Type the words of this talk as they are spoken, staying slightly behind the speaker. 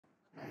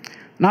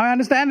Now, I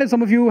understand that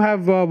some of you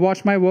have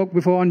watched my work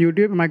before on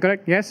YouTube. Am I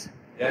correct? Yes?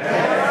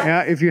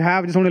 Yeah, if you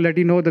have, just want to let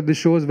you know that this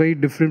show is very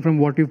different from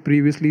what you've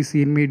previously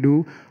seen me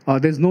do.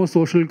 There's no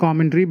social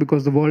commentary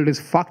because the world is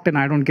fucked and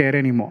I don't care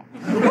anymore.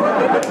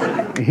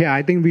 Yeah,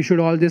 I think we should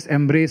all just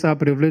embrace our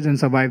privilege and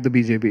survive the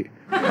BJP.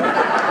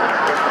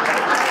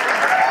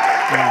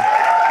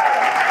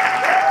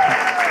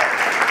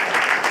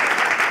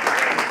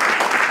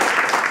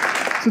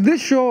 So this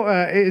show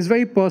is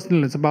very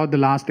personal. It's about the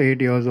last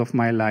 8 years of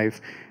my life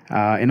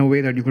in a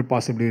way that you could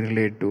possibly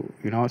relate to.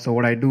 So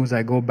what I do is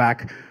I go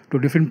back to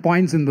different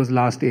points in those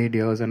last 8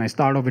 years, and I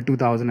start off with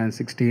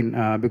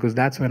 2016 because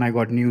that's when I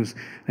got news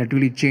that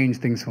really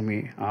changed things for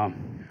me.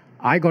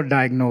 I got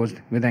diagnosed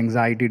with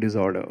anxiety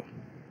disorder.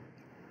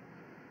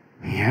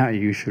 Yeah,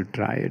 you should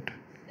try it.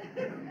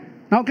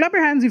 Now, clap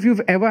your hands if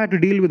you've ever had to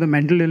deal with a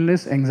mental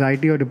illness,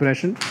 anxiety, or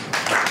depression.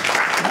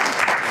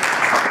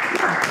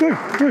 Good,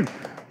 good.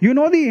 You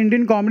know the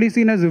Indian comedy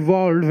scene has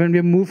evolved when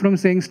we moved from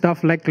saying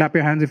stuff like clap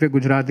your hands if you're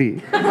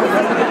Gujarati.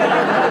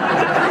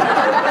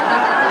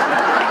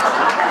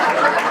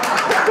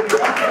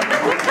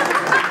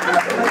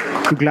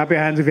 To clap your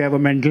hands if you have a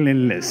mental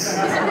illness.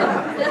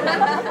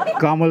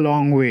 Come a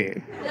long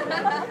way.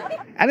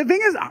 And the thing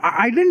is,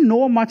 I didn't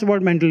know much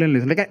about mental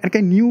illness. Like I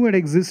knew it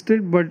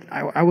existed, but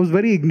I was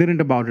very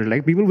ignorant about it.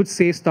 Like people would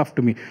say stuff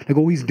to me, like,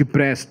 oh, he's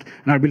depressed.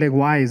 And I'd be like,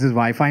 why? Is his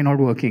Wi-Fi not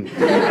working?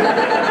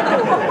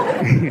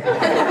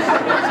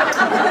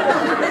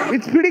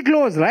 It's pretty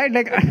close, right?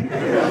 Like,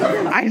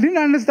 I didn't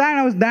understand.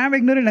 I was damn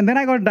ignorant. And then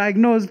I got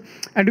diagnosed.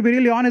 And to be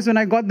really honest, when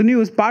I got the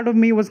news, part of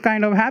me was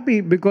kind of happy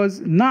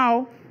because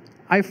now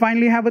I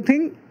finally have a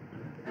thing.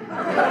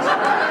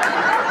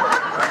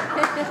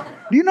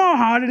 Do you know how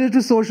hard it is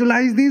to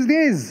socialize these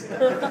days?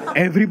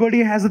 Everybody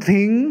has a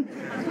thing.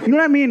 You know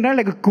what I mean, right?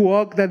 Like a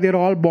quirk that they're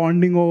all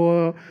bonding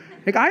over.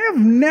 Like, I have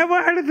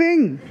never had a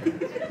thing.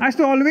 I used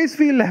to always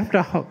feel left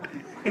out.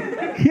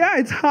 Yeah,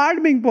 it's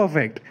hard being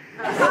perfect.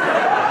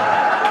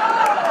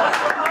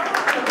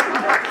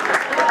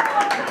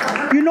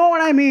 You know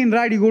what I mean,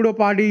 right? You go to a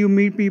party, you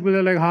meet people,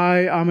 they're like,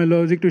 hi, I'm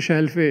allergic to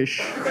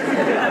shellfish.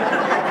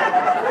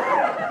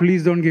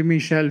 Please don't give me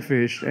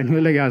shellfish. And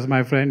you're like, yes,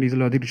 my friend, he's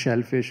allergic to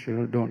shellfish.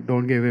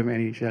 Don't give him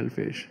any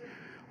shellfish.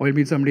 Or you'll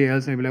meet somebody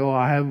else and you'll be like, oh,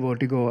 I have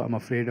vertigo, I'm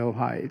afraid of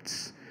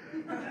heights.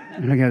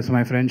 And like, yes,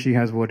 my friend, she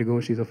has vertigo,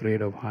 she's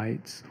afraid of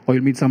heights. Or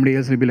you'll meet somebody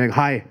else and you'll be like,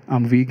 hi,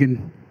 I'm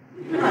vegan.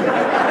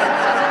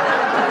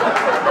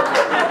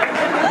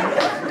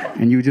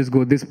 And you just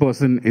go, this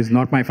person is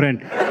not my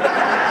friend.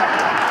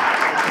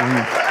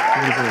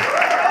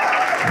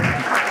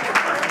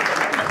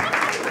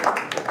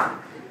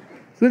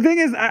 So the thing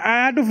is,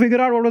 I had to figure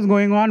out what was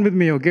going on with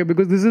me, okay?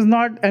 Because this is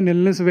not an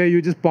illness where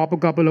you just pop a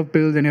couple of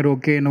pills and you're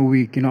okay in a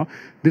week,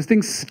 This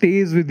thing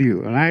stays with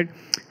you, right?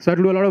 So I had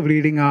to do a lot of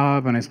reading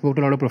up and I spoke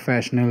to a lot of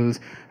professionals.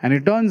 And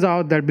it turns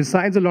out that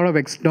besides a lot of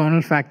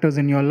external factors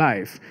in your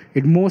life,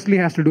 it mostly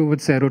has to do with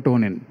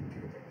serotonin.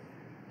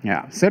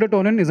 Yeah,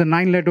 serotonin is a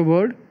 9-letter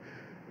word,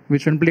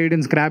 which when played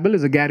in Scrabble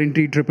is a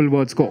guaranteed triple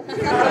word score.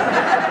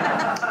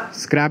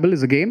 Scrabble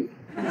is a game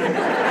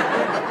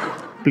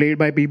played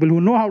by people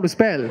who know how to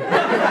spell,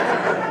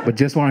 but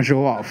just want to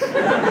show off.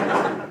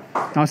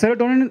 Now,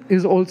 serotonin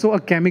is also a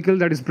chemical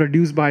that is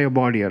produced by your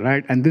body,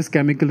 right? And this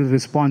chemical is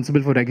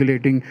responsible for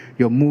regulating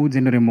your moods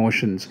and your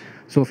emotions.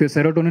 So if your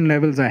serotonin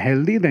levels are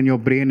healthy, then your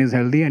brain is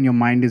healthy and your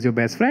mind is your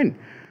best friend.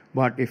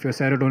 But if your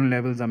serotonin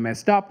levels are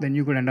messed up, then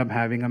you could end up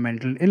having a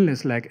mental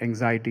illness like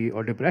anxiety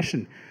or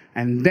depression.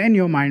 And then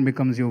your mind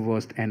becomes your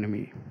worst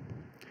enemy.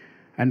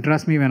 And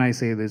trust me when I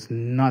say this,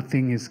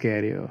 nothing is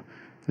scarier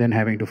than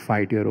having to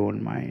fight your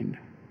own mind.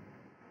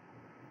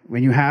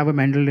 When you have a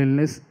mental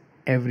illness,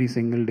 every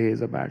single day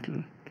is a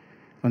battle.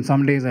 On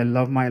some days I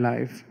love my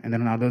life, and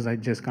then on others I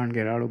just can't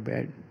get out of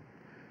bed.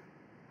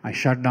 I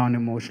shut down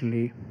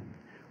emotionally,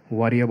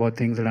 worry about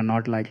things that are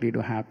not likely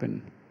to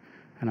happen,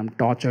 and I'm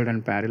tortured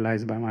and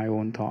paralyzed by my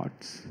own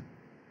thoughts.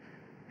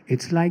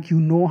 It's like you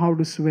know how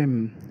to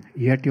swim,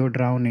 yet you're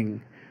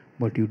drowning,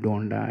 but you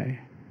don't die.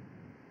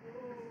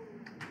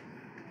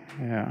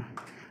 Yeah.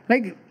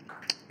 Like,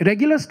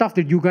 regular stuff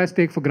that you guys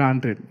take for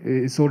granted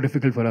is so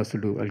difficult for us to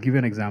do. I'll give you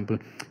an example.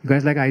 You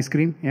guys like ice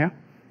cream? Yeah?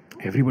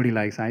 Everybody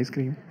likes ice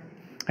cream.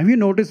 Have you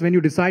noticed when you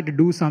decide to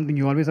do something,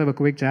 you always have a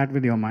quick chat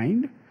with your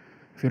mind?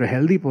 If you're a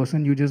healthy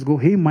person, you just go,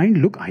 hey,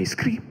 mind, look, ice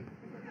cream.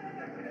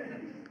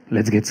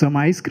 Let's get some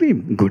ice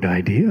cream. Good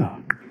idea.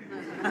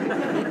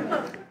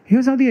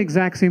 Here's how the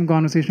exact same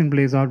conversation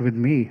plays out with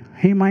me.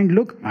 Hey, mind,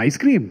 look, ice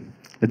cream.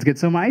 Let's get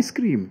some ice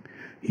cream.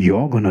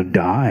 You're gonna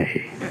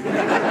die.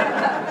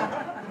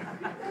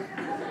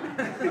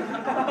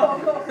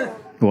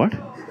 What?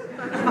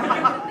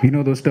 You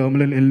know those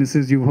terminal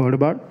illnesses you've heard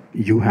about?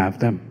 You have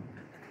them.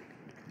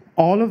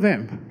 All of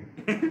them.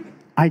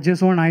 I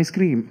just want ice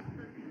cream.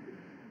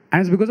 And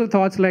it's because of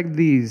thoughts like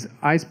these,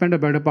 I spent a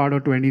better part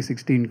of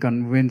 2016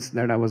 convinced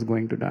that I was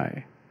going to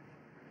die.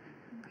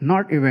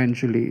 Not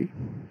eventually,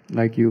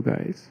 like you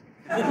guys,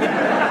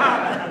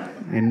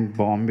 in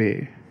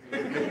Bombay,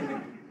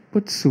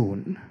 but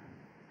soon.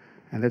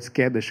 And that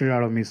scared the shit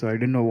out of me, so I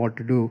didn't know what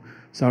to do.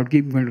 So I would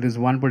keep going to this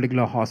one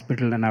particular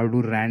hospital and I would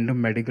do random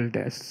medical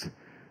tests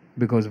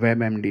because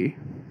WebMD.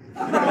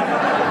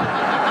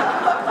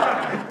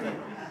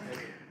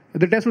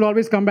 The test would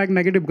always come back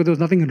negative because there was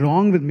nothing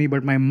wrong with me,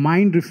 but my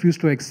mind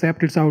refused to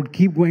accept it, so I would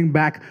keep going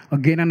back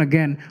again and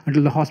again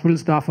until the hospital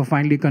staff were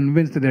finally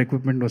convinced that their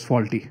equipment was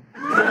faulty.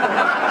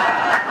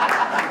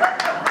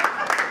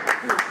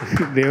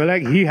 They were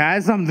like, he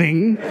has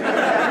something,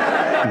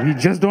 we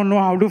just don't know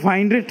how to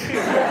find it.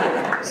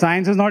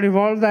 Science has not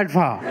evolved that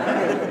far.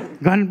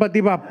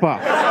 Ganpati Bappa.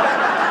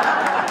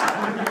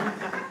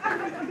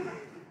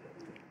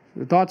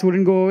 The thoughts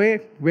wouldn't go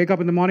away. Wake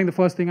up in the morning, the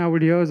first thing I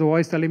would hear is a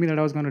voice telling me that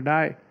I was going to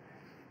die.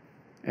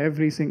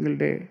 Every single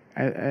day.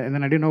 And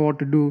then I didn't know what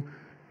to do.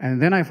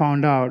 And then I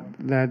found out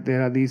that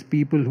there are these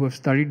people who have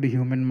studied the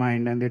human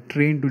mind and they're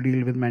trained to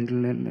deal with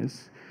mental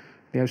illness.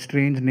 They have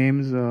strange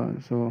names,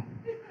 so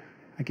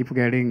I keep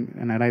forgetting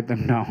and I write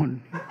them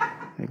down.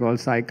 They're called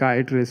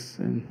psychiatrists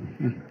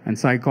and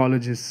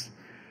psychologists.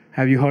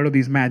 Have you heard of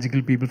these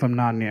magical people from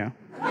Narnia?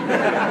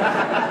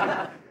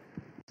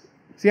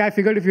 See, I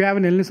figured if you have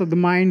an illness of the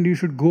mind, you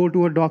should go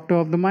to a doctor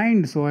of the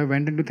mind. So I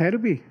went into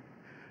therapy.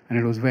 And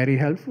it was very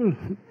helpful.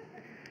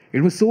 It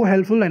was so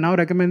helpful, I now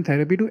recommend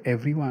therapy to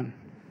everyone.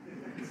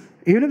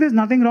 Even if there's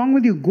nothing wrong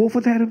with you, go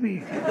for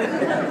therapy.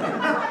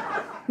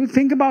 You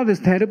think about this.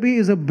 Therapy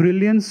is a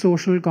brilliant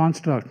social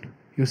construct.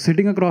 You're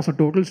sitting across a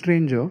total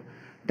stranger,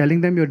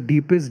 telling them your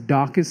deepest,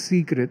 darkest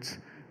secrets,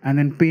 and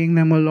then paying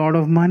them a lot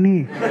of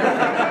money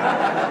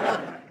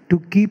to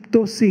keep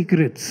those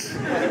secrets.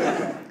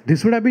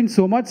 This would have been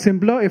so much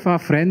simpler if our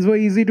friends were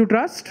easy to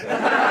trust.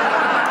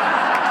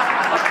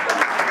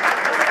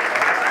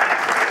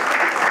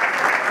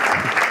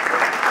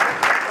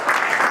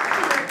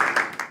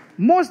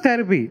 Most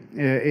therapy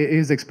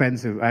is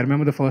expensive. I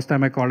remember the first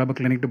time I called up a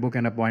clinic to book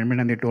an appointment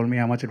and they told me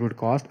how much it would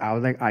cost. I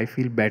was like, I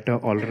feel better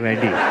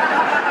already.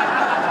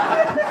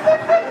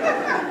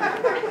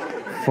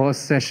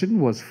 First session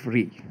was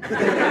free.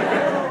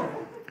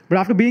 But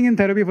after being in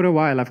therapy for a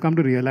while, I've come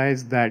to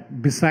realize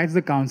that besides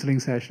the counseling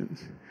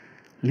sessions,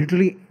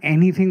 literally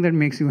anything that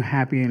makes you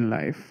happy in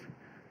life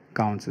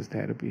counts as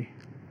therapy.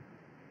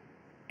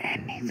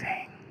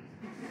 Anything.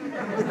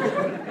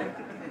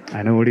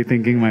 I know what you're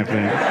thinking, my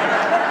friend.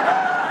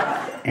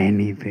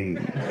 Anything.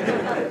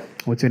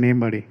 What's your name,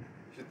 buddy?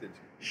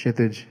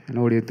 Kshitij. I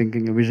know what you're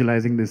thinking. You're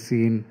visualizing this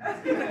scene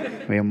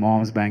where your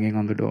mom's banging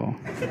on the door.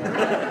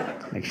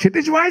 Like,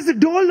 Kshitij, why is the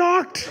door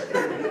locked?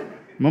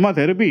 Mama,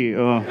 therapy.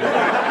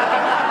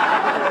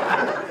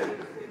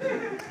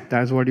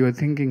 That's what you are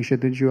thinking,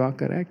 Kshitij. You are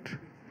correct.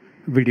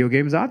 Video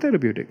games are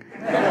therapeutic.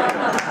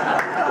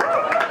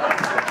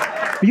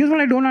 Here's what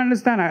I don't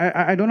understand.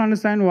 I don't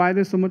understand why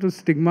there's so much of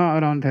stigma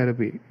around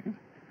therapy.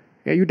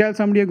 Yeah, you tell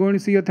somebody you're going to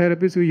see a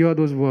therapist, we hear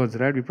those words,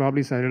 right? We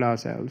probably said it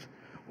ourselves.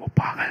 Oh,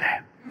 pagal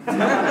hai.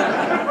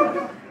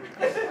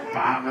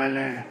 Pagal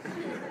hai.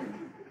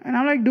 And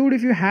I'm like, dude,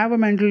 if you have a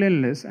mental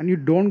illness and you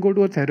don't go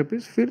to a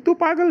therapist, fir to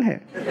pagal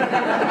hai.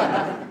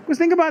 Because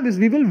think about this,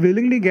 we will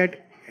willingly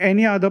get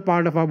any other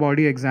part of our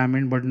body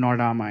examined, but not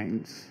our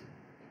minds.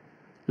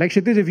 Like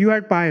Kshitij, if you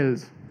had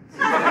piles,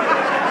 you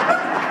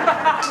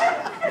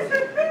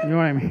know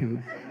what I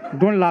mean?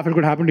 Don't laugh, it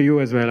could happen to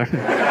you as well.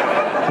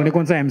 तूने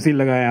कौन सा MC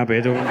लगाया यहाँ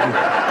पे जो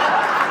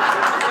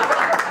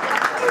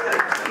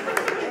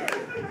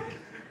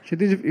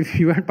Kshitij, if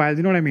you had piles,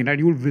 you know what I mean, right?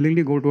 You would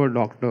willingly go to a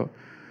doctor,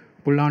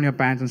 pull down your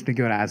pants and stick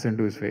your ass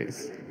into his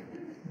face.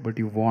 But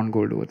you won't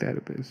go to a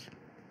therapist.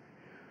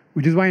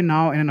 Which is why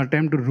now, in an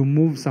attempt to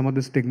remove some of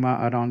the stigma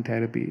around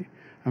therapy,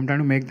 I'm trying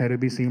to make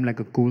therapy seem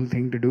like a cool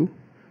thing to do.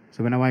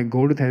 So whenever I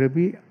go to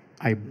therapy,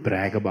 I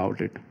brag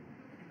about it.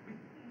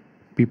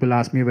 People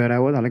ask me where I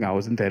was. I'm like, I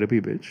was in therapy,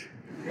 bitch.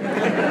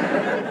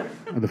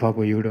 What the fuck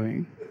were you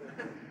doing?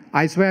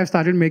 I swear I've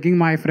started making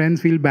my friends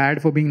feel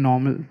bad for being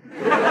normal.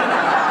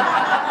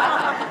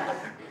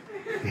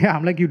 Yeah,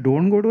 I'm like, you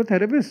don't go to a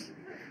therapist.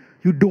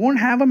 You don't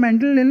have a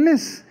mental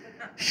illness.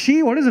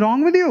 What is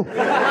wrong with you?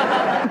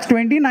 It's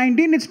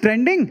 2019, it's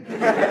trending.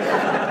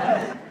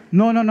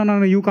 No,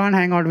 you can't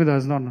hang out with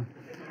us. No.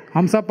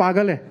 Hum sab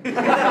pagal hai.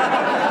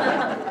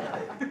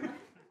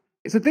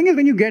 So the thing is,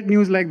 when you get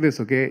news like this,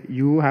 okay,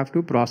 you have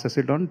to process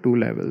it on two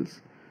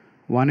levels.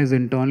 One is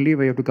internally,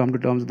 where you have to come to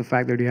terms with the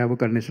fact that you have a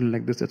condition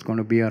like this that's going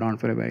to be around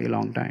for a very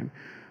long time.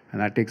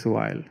 And that takes a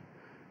while.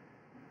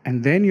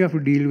 And then you have to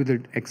deal with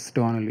it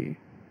externally.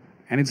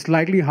 And it's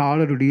slightly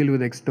harder to deal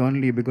with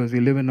externally because we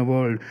live in a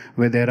world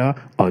where there are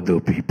other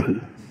people.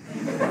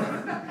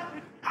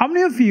 How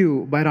many of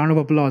you, by round of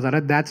applause, are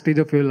at that stage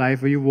of your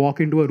life where you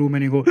walk into a room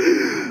and you go,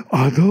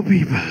 other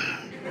people?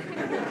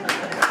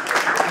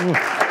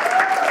 Oh.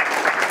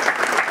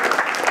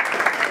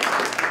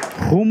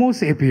 Homo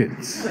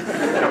sapiens.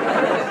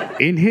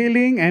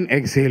 Inhaling and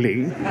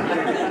exhaling,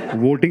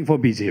 voting for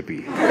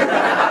BJP.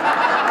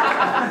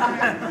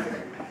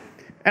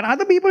 And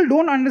other people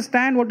don't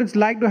understand what it's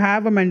like to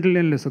have a mental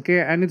illness, okay?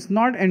 And it's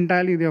not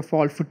entirely their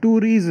fault for two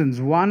reasons.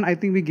 One, I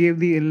think we gave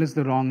the illness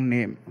the wrong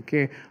name,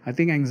 okay? I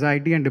think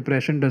anxiety and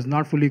depression does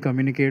not fully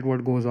communicate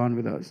what goes on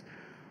with us.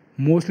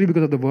 mostly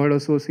because of the word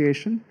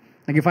association.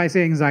 Like if I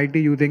say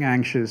anxiety, you think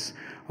anxious.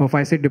 Or if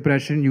I say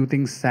depression, you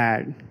think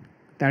sad.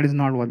 That is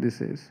not what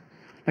this is.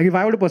 Like if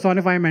I were to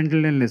personify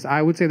mental illness,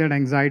 I would say that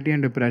anxiety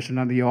and depression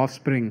are the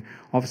offspring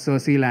of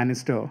Cersei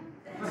Lannister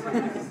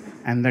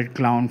and that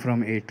clown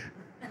from 8.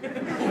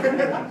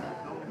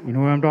 You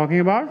know what I'm talking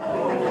about?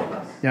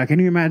 Yeah, can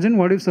you imagine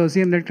what if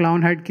Cersei and that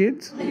clown had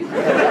kids?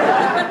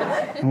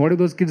 And what if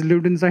those kids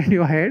lived inside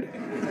your head?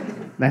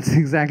 That's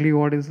exactly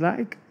what it's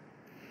like.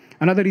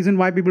 Another reason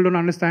why people don't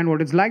understand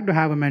what it's like to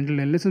have a mental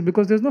illness is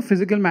because there's no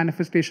physical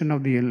manifestation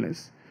of the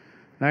illness.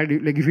 Right?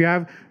 Like if you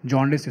have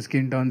jaundice, your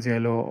skin turns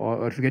yellow,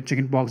 or if you get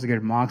chickenpox, you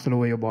get marks all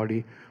over your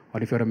body,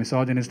 or if you're a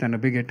misogynist and a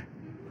bigot,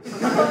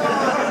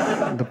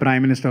 the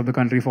prime minister of the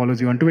country follows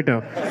you on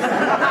Twitter.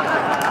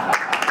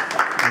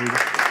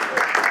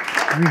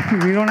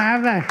 We don't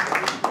have that.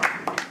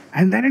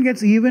 And then it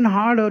gets even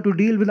harder to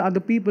deal with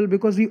other people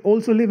because we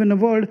also live in a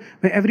world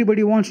where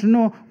everybody wants to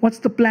know, what's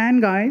the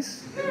plan,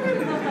 guys?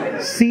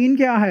 Scene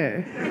kya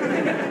hai?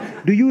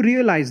 Do you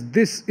realize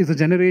this is a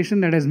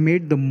generation that has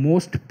made the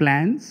most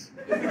plans?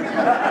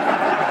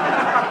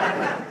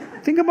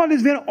 Think about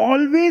this, we're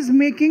always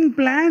making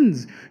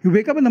plans. You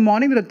wake up in the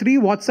morning, there are 3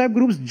 WhatsApp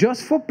groups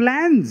just for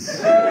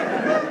plans.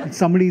 It's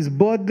somebody's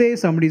birthday,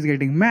 somebody's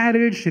getting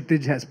married,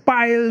 Kshitij has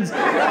piles,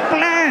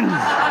 plans.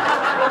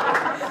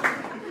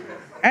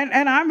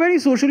 And I'm very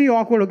socially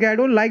awkward, okay? I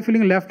don't like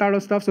feeling left out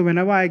of stuff, so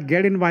whenever I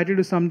get invited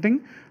to something,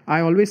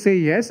 I always say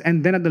yes,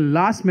 and then at the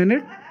last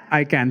minute,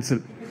 I cancel.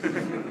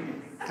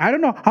 I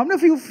don't know. How many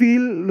of you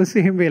feel the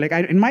same way? Like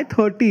in my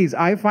 30s,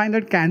 I find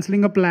that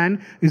cancelling a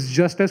plan is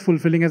just as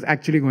fulfilling as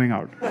actually going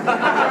out.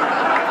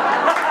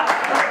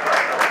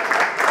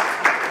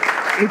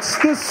 It's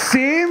the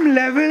same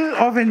level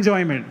of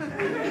enjoyment.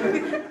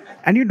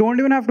 And you don't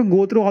even have to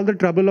go through all the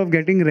trouble of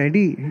getting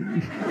ready.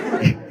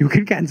 You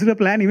can cancel a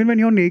plan even when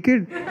you're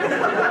naked.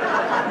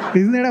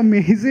 Isn't that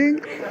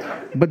amazing?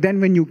 But then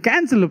when you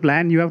cancel a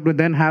plan, you have to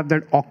then have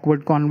that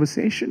awkward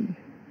conversation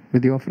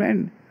with your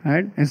friend.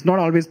 Right? It's not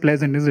always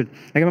pleasant, is it?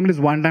 Like I remember this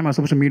one time I was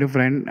supposed to meet a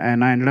friend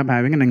and I ended up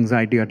having an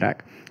anxiety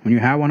attack. When you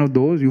have one of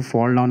those, you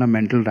fall down a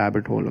mental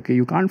rabbit hole, okay?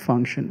 You can't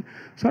function.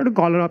 So I had to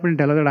call her up and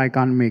tell her that I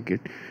can't make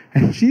it.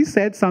 And she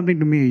said something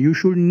to me, you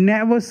should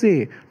never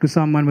say to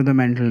someone with a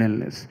mental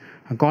illness.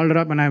 I called her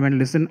up and I went,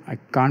 listen, I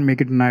can't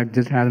make it tonight,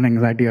 just had an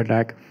anxiety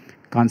attack,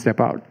 can't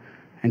step out.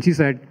 And she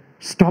said,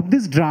 stop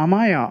this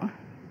drama, yeah.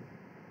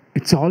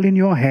 It's all in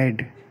your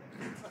head.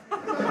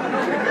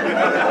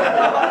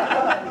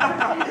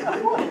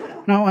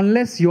 Now,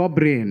 unless your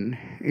brain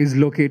is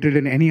located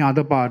in any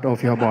other part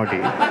of your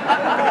body,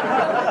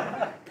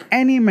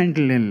 any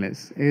mental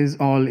illness is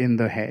all in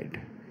the head.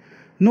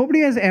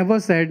 Nobody has ever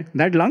said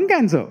that lung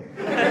cancer.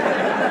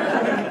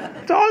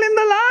 It's all in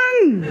the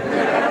lung.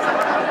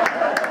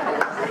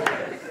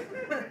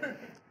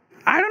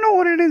 I don't know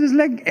what it is. It's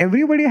like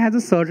everybody has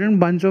a certain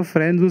bunch of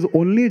friends whose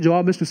only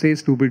job is to say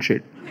stupid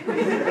shit.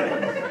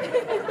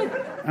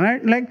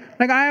 Right? Like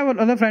I have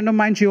another friend of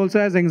mine, she also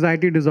has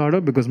anxiety disorder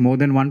because more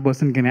than one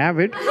person can have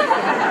it.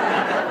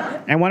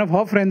 And one of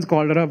her friends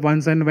called her up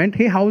once and went,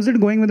 hey, how's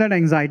it going with that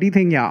anxiety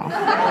thing, yeah?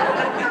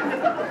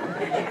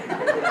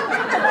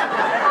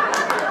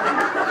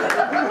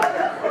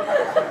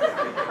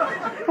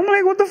 I'm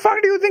like, what the fuck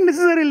do you think? This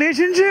is a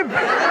relationship?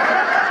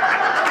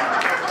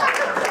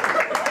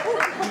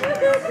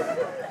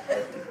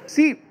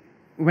 See,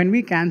 when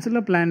we cancel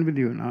a plan with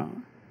you now,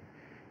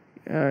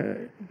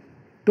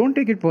 don't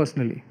take it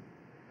personally.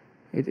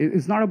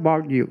 It's not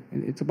about you.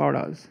 It's about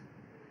us.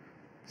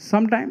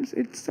 Sometimes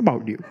it's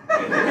about you.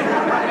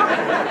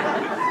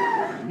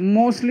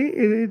 Mostly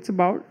it's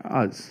about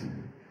us.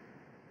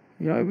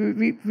 Yeah,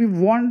 we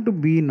want to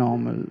be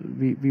normal.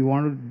 We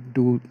want to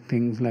do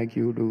things like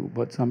you do,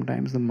 but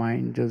sometimes the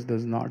mind just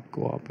does not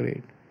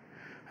cooperate.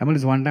 I remember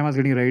this one time I was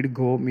getting ready to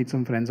go meet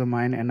some friends of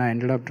mine and I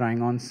ended up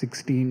trying on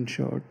 16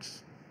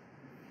 shirts.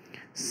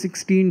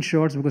 16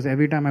 shirts because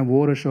every time I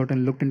wore a shirt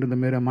and looked into the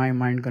mirror, my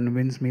mind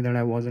convinced me that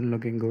I wasn't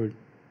looking good.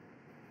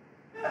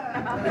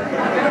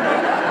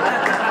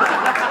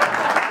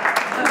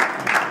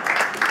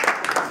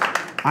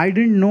 I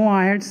didn't know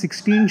I had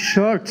 16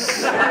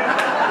 shirts.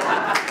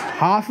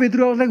 Halfway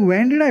through, I was like,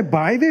 when did I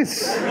buy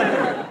this?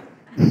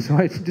 So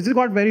this just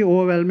got very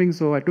overwhelming,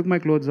 so I took my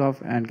clothes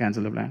off and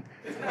canceled the plan.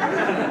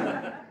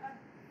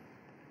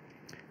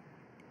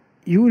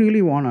 You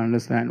really want to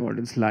understand what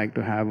it's like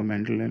to have a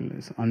mental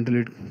illness until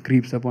it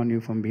creeps up on you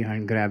from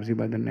behind, grabs you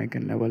by the neck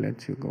and never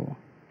lets you go.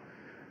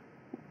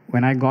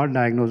 When I got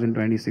diagnosed in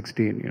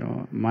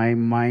 2016, my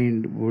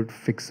mind would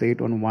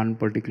fixate on one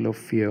particular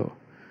fear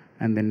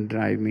and then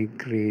drive me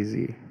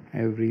crazy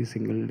every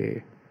single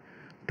day.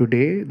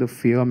 Today, the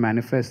fear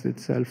manifests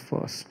itself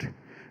first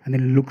and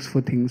then looks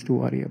for things to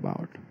worry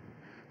about.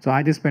 So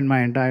I just spend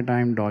my entire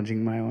time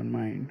dodging my own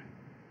mind.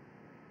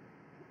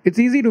 It's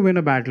easy to win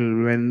a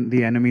battle when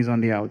the enemy's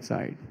on the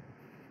outside.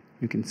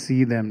 You can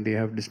see them, they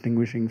have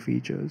distinguishing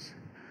features.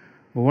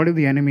 But what if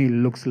the enemy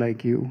looks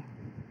like you?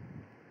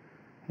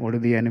 What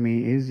if the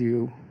enemy is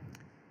you?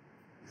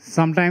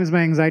 Sometimes my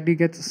anxiety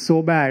gets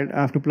so bad,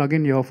 I have to plug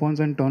in earphones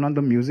and turn on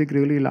the music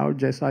really loud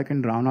just so I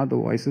can drown out the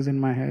voices in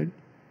my head.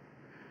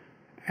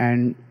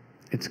 And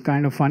it's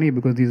kind of funny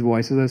because these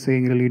voices are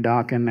saying really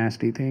dark and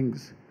nasty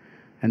things.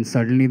 And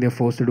suddenly they're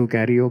forced to do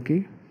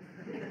karaoke.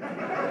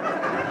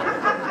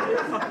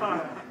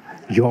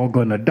 You're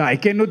gonna die.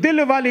 Kenu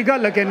dil wali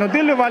gal, kenu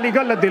dil wali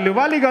gal, dil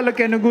wali gal,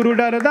 kenu guru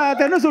darda,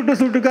 tenu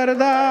sutu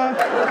karda.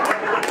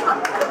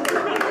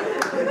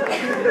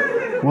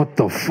 What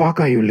the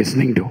fuck are you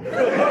listening to?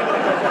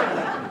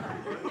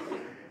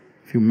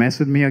 If you mess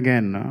with me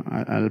again,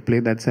 I'll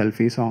play that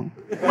selfie song.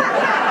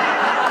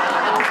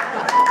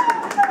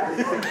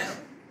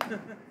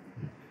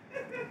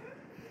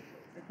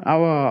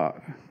 Our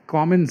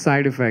common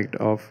side effect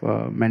of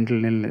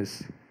mental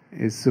illness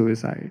is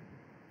suicide.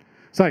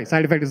 Sorry,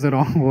 side effect is the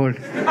wrong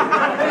word.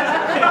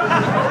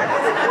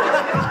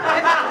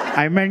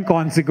 I meant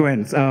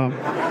consequence.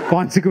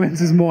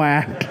 Consequence is more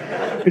apt.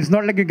 It's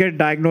not like you get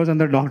diagnosed and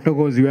the doctor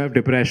goes, you have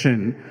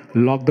depression,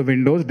 lock the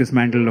windows,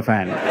 dismantle the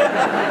fan.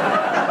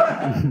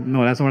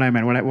 No, that's not what I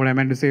meant. What I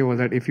meant to say was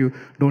that if you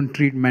don't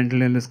treat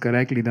mental illness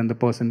correctly, then the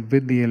person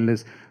with the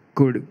illness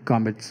could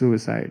commit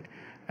suicide.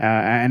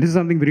 And this is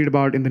something we read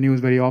about in the news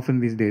very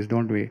often these days,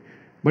 don't we?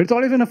 But it's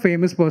always when a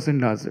famous person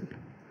does it,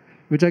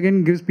 which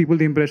again gives people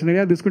the impression that,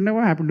 yeah, this could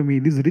never happen to me.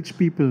 These rich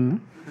people,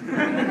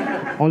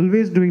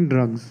 always doing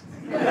drugs.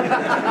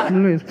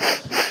 Always.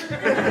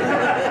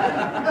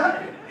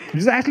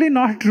 Which is actually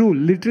not true.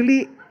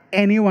 Literally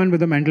anyone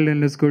with a mental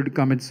illness could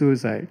commit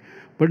suicide.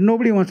 But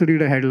nobody wants to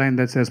read a headline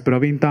that says,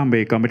 Praveen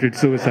Tambe committed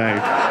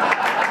suicide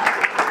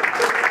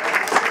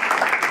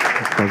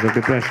because of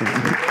depression.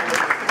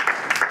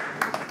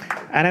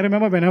 And I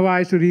remember whenever I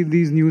used to read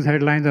these news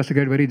headlines, I used to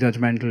get very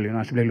judgmental. I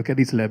used to be like, look at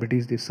these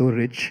celebrities. They're so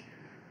rich.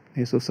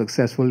 They're so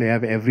successful. They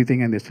have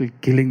everything and they're still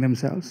killing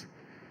themselves.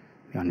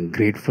 They're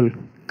ungrateful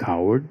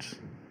cowards.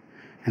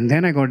 And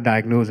then I got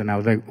diagnosed and I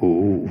was like,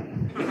 oh,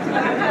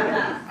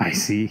 I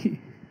see.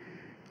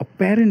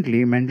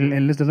 Apparently, mental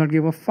illness does not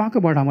give a fuck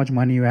about how much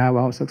money you have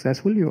or how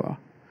successful you are.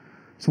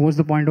 So what's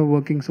the point of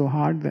working so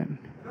hard then?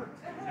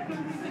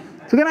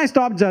 So then I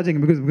stopped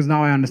judging because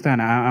now I understand.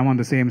 I'm on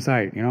the same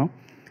side,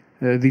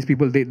 These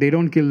people, they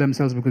don't kill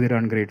themselves because they're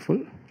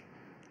ungrateful.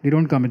 They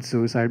don't commit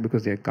suicide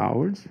because they're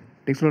cowards.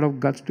 It takes a lot of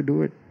guts to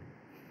do it.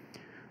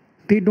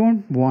 They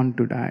don't want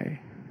to die.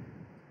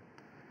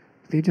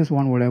 They just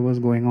want whatever's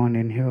going on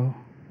in here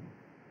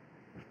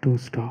to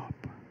stop.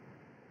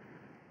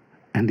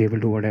 And they will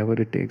do whatever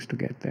it takes to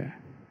get there.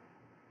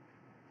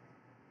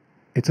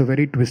 It's a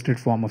very twisted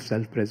form of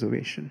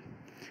self-preservation.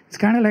 It's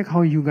kind of like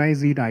how you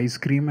guys eat ice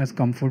cream as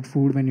comfort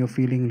food when you're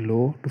feeling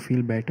low to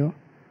feel better.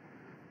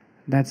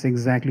 That's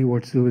exactly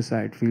what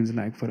suicide feels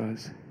like for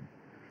us.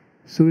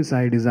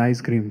 Suicide is ice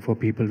cream for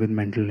people with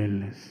mental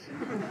illness.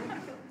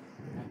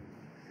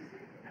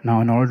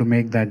 Now, in order to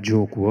make that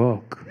joke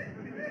work,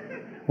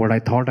 what I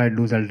thought I'd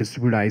do is I'll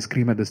distribute ice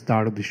cream at the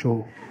start of the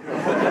show.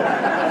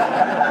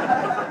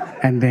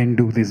 And then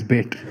do this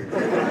bit,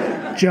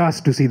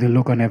 just to see the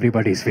look on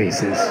everybody's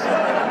faces.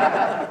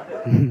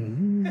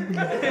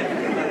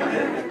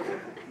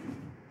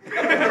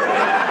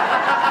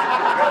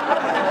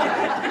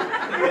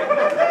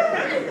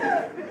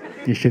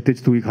 ये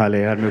क्षितिज तू ही खा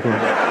ले यार मेरे को.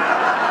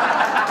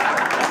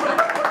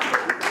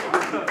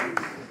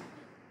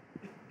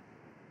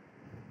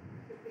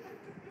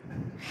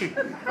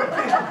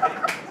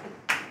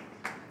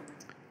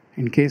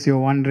 In case you're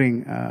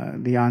wondering,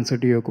 the answer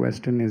to your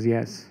question is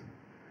yes.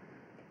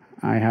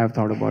 I have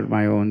thought about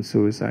my own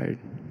suicide.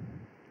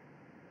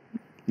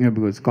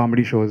 Because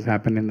comedy shows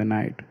happen in the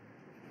night.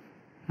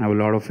 I have a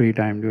lot of free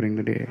time during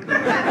the day.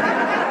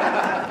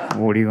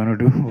 What are you going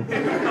to do?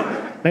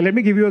 Like, let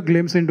me give you a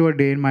glimpse into a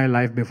day in my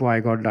life before I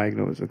got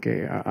diagnosed.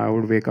 Okay, I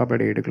would wake up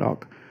at 8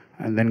 o'clock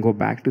and then go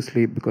back to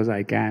sleep because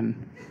I can.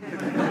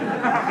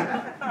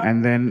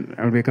 And then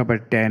I would wake up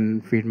at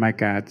 10, feed my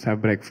cats,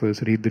 have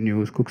breakfast, read the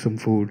news, cook some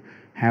food,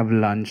 have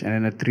lunch. And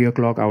then at 3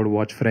 o'clock, I would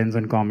watch Friends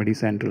on Comedy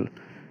Central.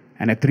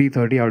 And at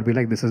 3:30, I would be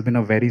like, this has been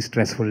a very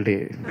stressful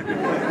day.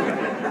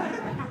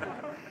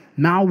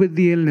 Now with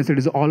the illness, it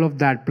is all of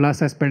that.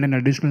 Plus, I spend an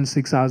additional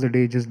 6 hours a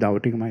day just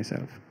doubting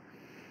myself.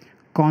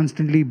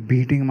 Constantly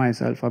beating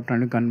myself up,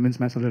 trying to convince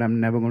myself that I'm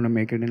never going to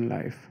make it in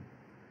life.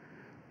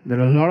 There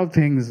are a lot of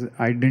things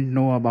I didn't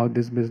know about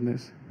this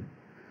business.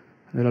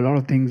 There are a lot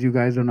of things you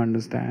guys don't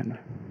understand.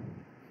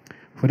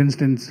 For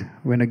instance,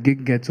 when a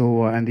gig gets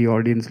over and the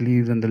audience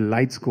leaves and the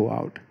lights go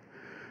out,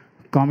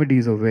 comedy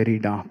is a very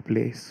dark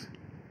place.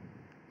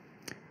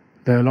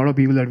 There are a lot of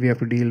people that we have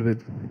to deal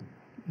with,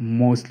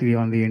 mostly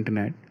on the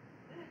internet.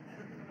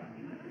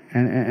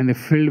 And they're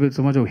filled with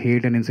so much of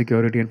hate and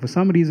insecurity. And for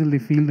some reason, they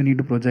feel the need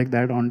to project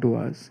that onto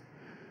us.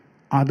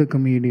 Other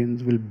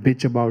comedians will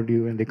bitch about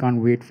you and they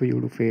can't wait for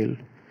you to fail.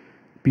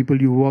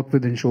 People you work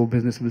with in show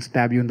business will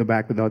stab you in the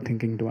back without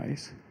thinking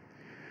twice.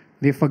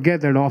 They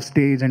forget that off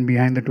stage and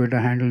behind the Twitter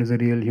handle is a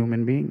real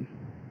human being.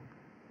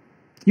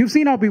 You've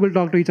seen how people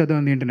talk to each other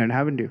on the internet,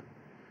 haven't you?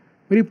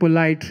 Very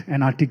polite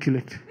and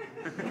articulate.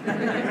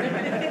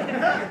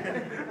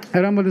 I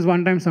remember this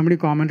one time somebody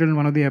commented on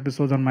one of the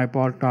episodes on my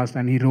podcast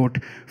and he wrote,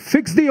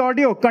 "Fix the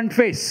audio, cunt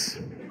face."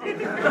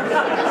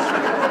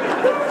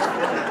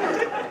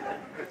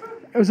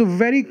 It was a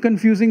very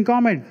confusing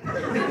comment.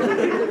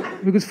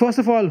 Because first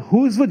of all,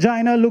 whose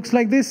vagina looks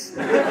like this?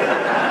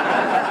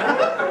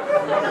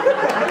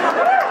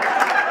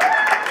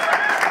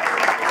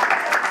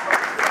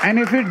 And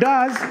if it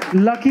does,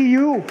 lucky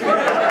you.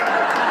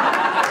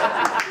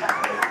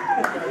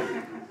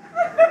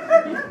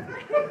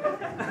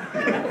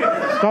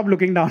 Stop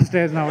looking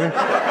downstairs now.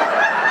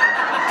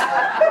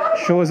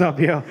 Shows up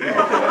here.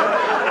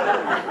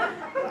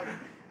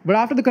 But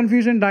after the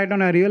confusion died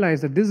down, I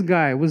realized that this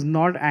guy was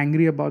not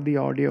angry about the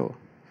audio.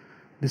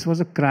 This was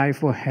a cry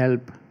for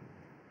help.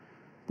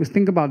 Because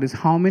think about this.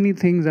 How many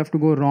things have to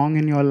go wrong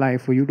in your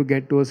life for you to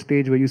get to a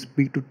stage where you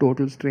speak to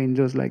total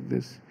strangers like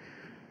this?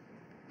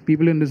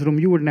 People in this room,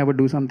 you would never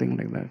do something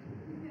like that.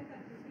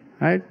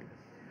 Right?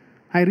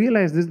 I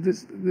realized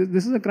this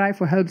is a cry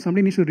for help.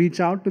 Somebody needs to reach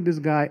out to this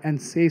guy and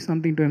say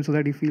something to him so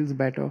that he feels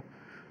better.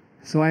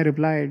 So I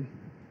replied.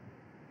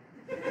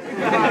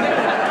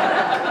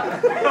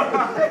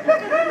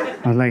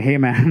 I was like, "Hey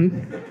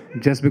man,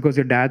 just because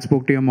your dad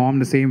spoke to your mom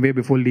the same way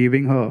before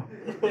leaving her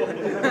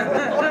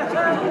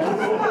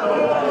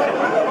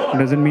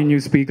doesn't mean you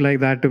speak like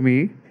that to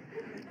me.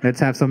 Let's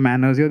have some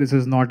manners here. This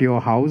is not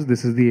your house.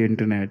 This is the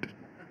internet."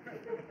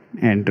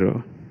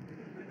 Enter.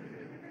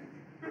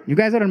 You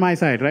guys are on my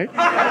side, right?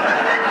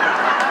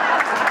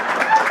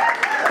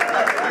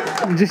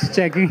 I'm just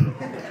checking.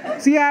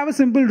 See, I have a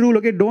simple rule,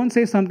 okay? Don't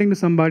say something to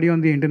somebody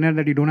on the internet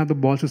that you don't have the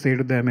balls to say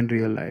to them in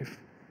real life.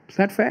 Is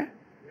that fair?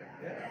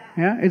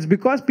 Yeah? It's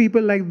because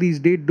people like these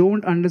days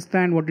don't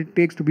understand what it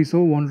takes to be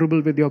so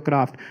vulnerable with your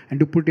craft and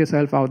to put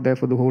yourself out there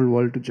for the whole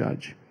world to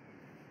judge.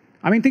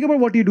 I mean, think about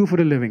what you do for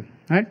a living,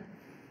 right?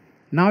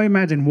 Now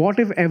imagine, what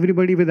if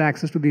everybody with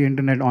access to the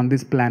internet on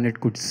this planet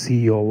could see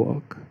your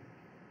work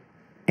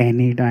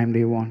anytime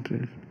they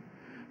wanted?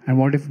 And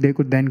what if they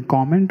could then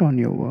comment on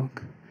your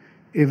work,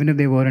 even if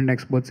they weren't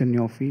experts in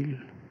your field?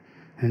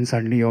 And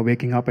suddenly you're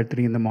waking up at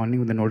 3 in the morning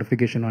with a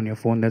notification on your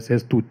phone that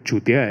says, "Tu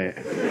chutiya hai."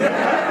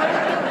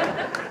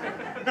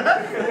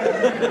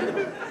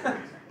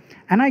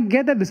 And I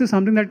get that this is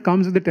something that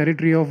comes with the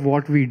territory of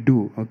what we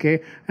do, okay?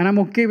 And I'm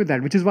okay with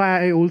that, which is why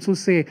I also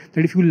say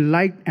that if you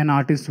like an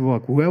artist's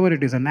work, whoever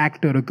it is, an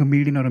actor, a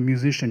comedian, or a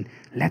musician,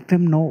 let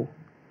them know.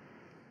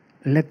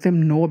 Let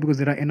them know, because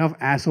there are enough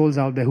assholes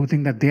out there who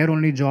think that their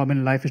only job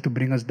in life is to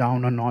bring us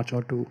down a notch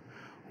or two.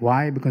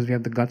 Why? Because we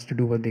have the guts to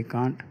do what they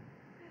can't.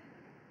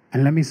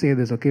 And let me say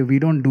this, okay? We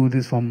don't do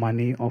this for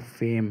money or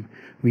fame.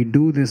 We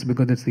do this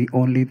because it's the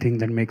only thing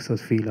that makes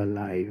us feel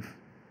alive.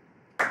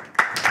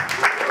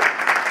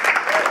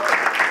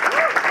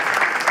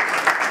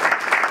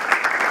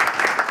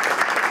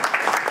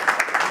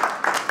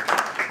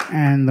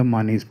 And the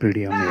money's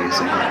pretty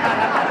amazing.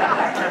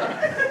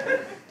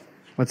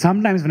 But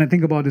sometimes when I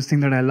think about this thing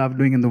that I love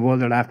doing in the world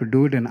that I have to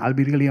do it in, I'll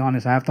be really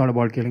honest, I have thought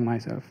about killing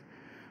myself.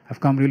 I've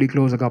come really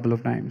close a couple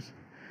of times.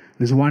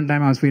 This one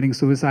time I was feeling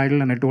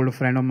suicidal and I told a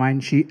friend of mine,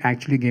 she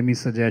actually gave me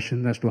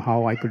suggestions as to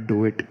how I could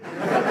do it.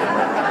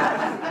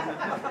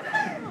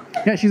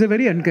 Yeah, she's a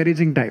very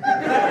encouraging type.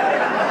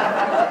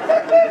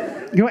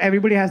 You know,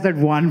 everybody has that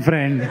one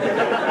friend,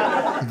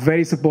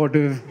 very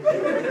supportive,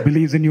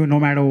 believes in you no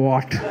matter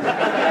what.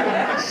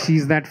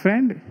 She's that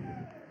friend.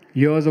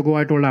 Years ago,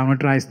 I told her I want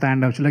to try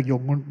stand-up. She's like, you're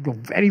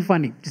very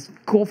funny. Just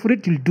go for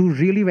it. You'll do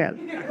really well.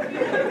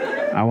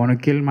 I want to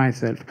kill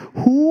myself.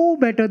 Who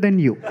better than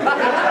you?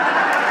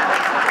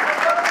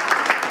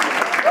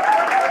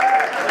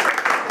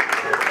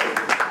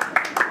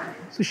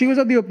 So she was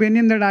of the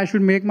opinion that I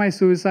should make my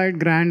suicide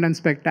grand and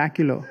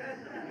spectacular.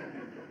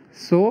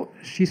 So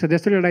she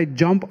suggested that I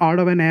jump out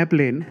of an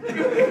airplane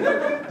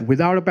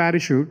without a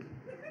parachute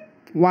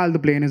while the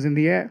plane is in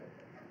the air.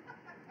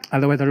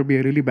 Otherwise, that would be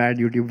a really bad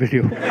YouTube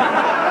video.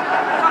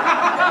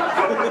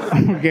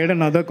 I would get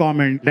another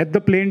comment. Let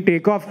the plane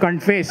take off,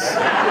 cunt face.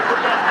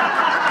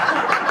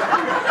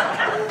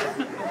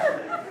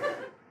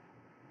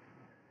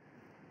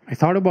 I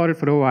thought about it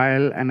for a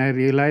while and I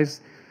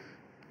realized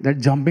that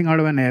jumping out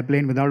of an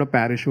airplane without a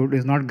parachute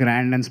is not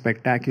grand and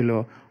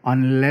spectacular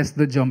unless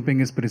the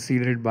jumping is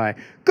preceded by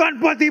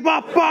Ganpati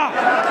Bappa!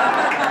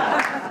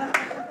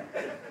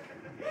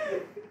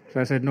 So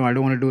I said, no, I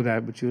don't want to do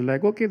that. But she was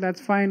like, okay, that's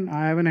fine.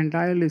 I have an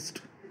entire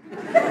list.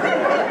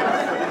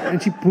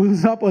 And she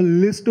pulls up a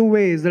list of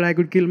ways that I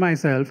could kill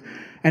myself.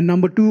 And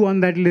number 2 on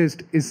that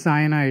list is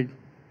cyanide.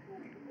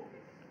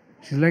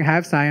 She's like,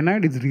 have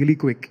cyanide? It's really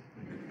quick.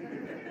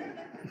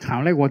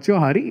 I'm like, what's your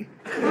hurry?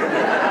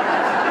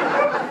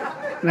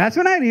 That's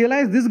when I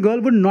realized this girl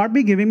would not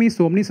be giving me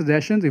so many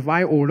suggestions if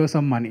I owed her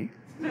some money.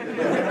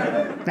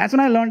 That's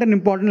when I learned an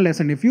important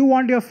lesson. If you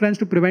want your friends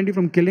to prevent you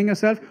from killing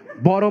yourself,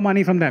 borrow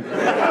money from them.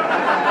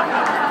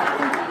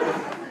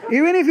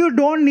 Even if you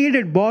don't need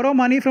it, borrow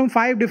money from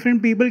 5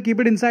 different people,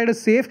 keep it inside a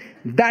safe.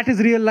 That is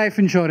real life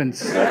insurance.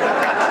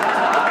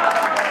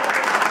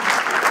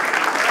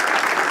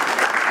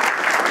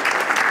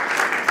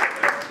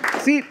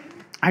 See,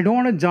 I don't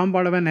want to jump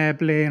out of an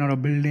airplane or a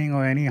building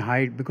or any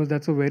height because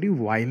that's a very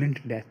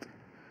violent death.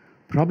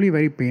 Probably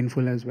very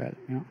painful as well.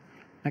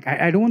 Like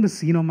I don't want the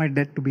scene of my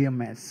death to be a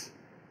mess.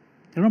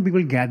 I don't want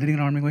people gathering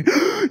around me going,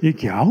 "Ye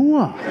kya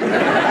hua?"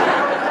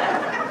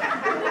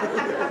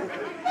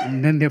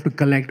 And then they have to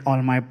collect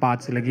all my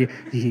parts. Like ये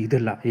इधर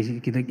ला, ये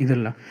इधर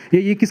ला.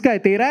 ये किसका है?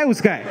 तेरा है,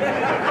 उसका है?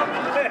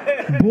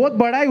 बहुत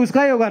बड़ा है,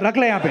 उसका ही होगा. रख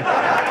ले यहाँ पे.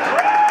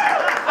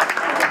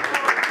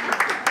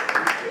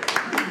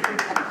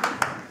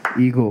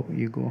 Ego.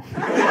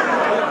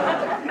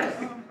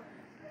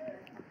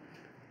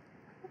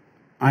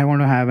 I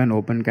want to have an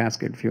open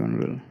casket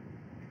funeral,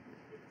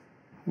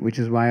 which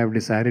is why I've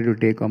decided to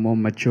take a more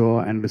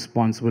mature and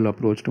responsible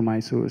approach to my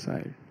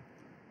suicide.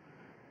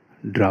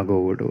 Drug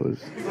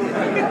overdose.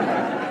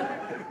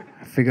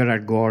 I figure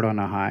I'd go out on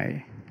a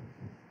high.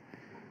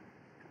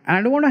 And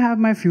I don't want to have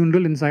my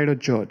funeral inside a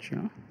church,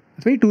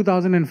 It's very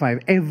 2005.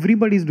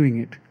 Everybody's doing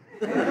it.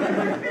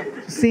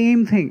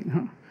 Same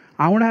thing.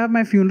 I want to have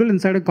my funeral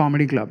inside a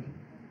comedy club.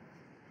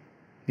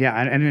 Yeah,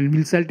 and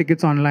we'll sell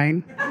tickets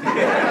online.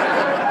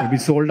 It'll be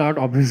sold out,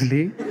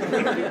 obviously.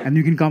 And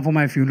you can come for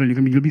my funeral.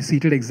 You'll be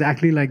seated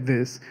exactly like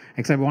this,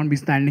 except I won't be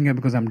standing here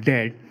because I'm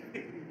dead.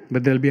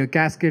 But there'll be a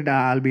casket.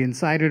 I'll be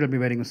inside it. I'll be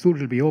wearing a suit.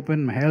 It'll be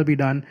open. My hair will be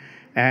done.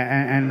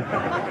 And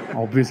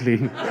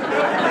obviously.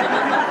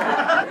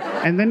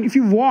 And then if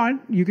you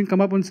want, you can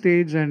come up on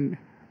stage and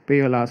pay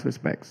your last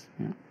respects.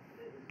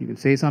 You can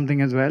say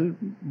something as well,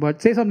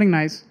 but say something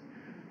nice.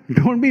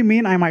 Don't be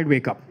mean, I might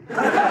wake up.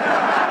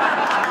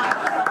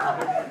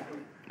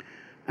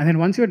 And then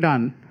once you're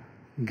done,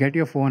 get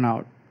your phone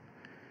out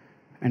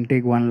and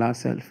take one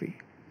last selfie.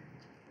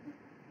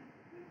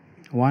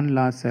 One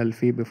last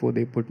selfie before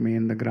they put me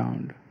in the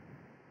ground.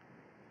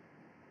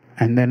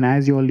 And then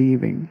as you're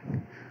leaving,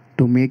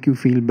 to make you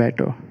feel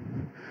better,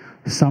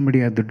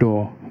 somebody at the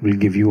door will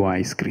give you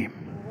ice cream.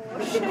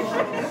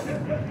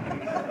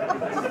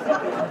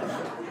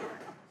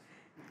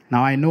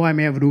 Now I know I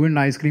may have ruined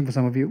ice cream for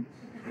some of you.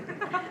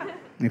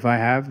 If I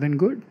have, then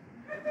good.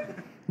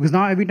 Because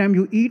now every time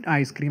you eat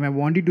ice cream, I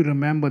want you to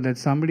remember that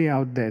somebody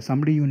out there,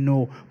 somebody you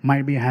know,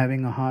 might be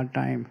having a hard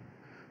time.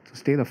 So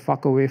stay the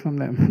fuck away from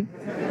them.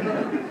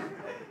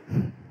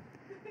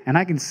 And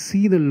I can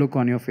see the look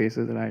on your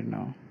faces right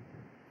now.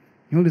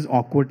 This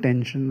awkward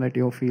tension that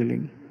you're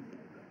feeling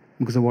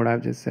because of what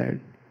I've just said.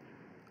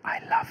 I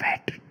love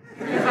it.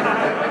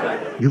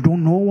 You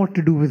don't know what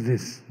to do with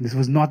this. This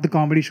was not the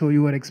comedy show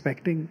you were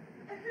expecting.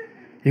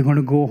 You're going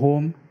to go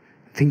home,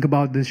 think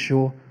about this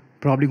show,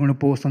 probably going to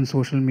post on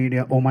social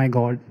media, oh my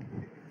God,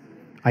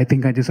 I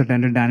think I just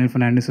attended Daniel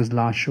Fernandes'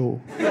 last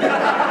show.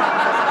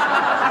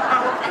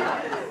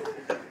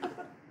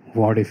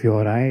 What if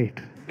you're right?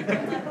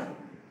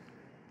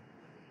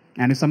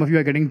 And if some of you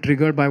are getting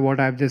triggered by what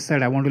I've just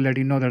said, I want to let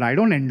you know that I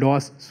don't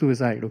endorse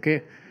suicide,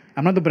 okay?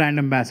 I'm not the brand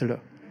ambassador.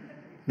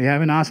 They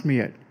haven't asked me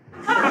yet.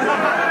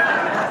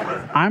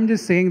 I'm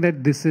just saying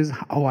that this is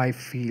how I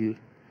feel.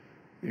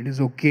 It is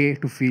okay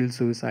to feel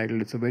suicidal.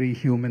 It's a very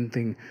human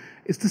thing.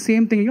 It's the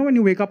same thing. When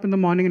you wake up in the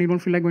morning and you don't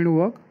feel like going to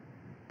work?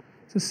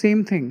 It's the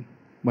same thing,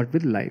 but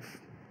with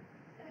life.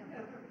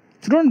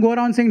 So don't go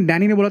around saying,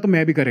 Danny ne bola to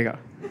main bhi karega.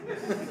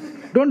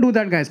 Don't do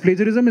that, guys.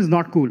 Plagiarism is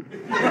not cool.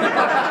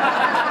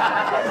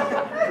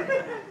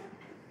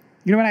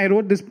 When I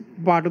wrote this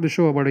part of the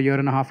show about a year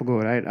and a half ago,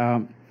 right?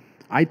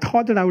 I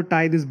thought that I would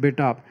tie this bit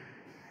up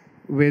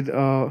with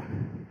a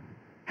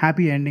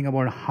happy ending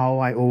about how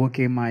I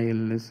overcame my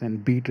illness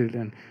and beat it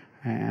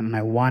and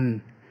I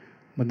won.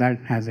 But that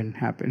hasn't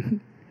happened.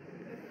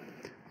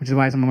 Which is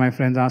why some of my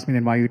friends ask me,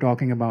 then why are you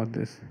talking about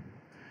this?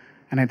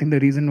 And I think the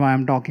reason why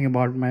I'm talking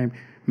about my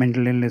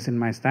mental illness in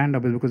my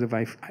stand-up is because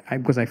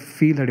because I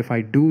feel that if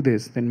I do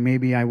this, then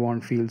maybe I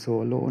won't feel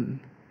so alone.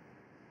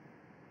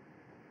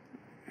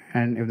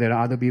 And if there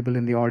are other people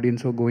in the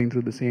audience who are going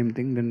through the same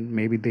thing, then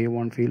maybe they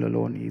won't feel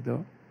alone either.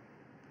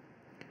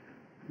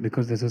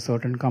 Because there's a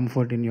certain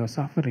comfort in your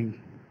suffering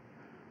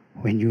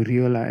when you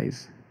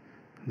realize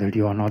that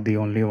you are not the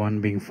only one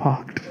being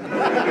fucked.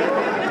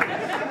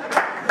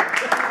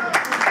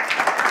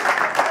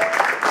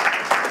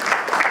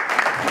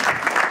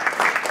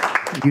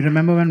 You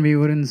remember when we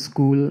were in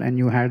school and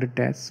you had a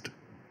test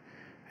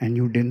and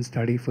you didn't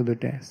study for the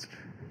test?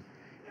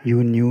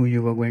 You knew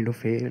you were going to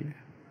fail.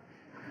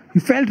 You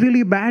felt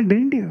really bad,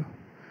 didn't you?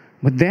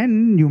 But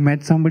then you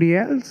met somebody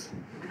else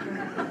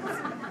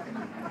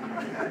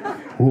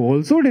who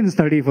also didn't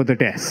study for the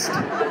test.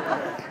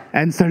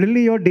 And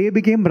suddenly your day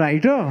became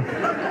brighter.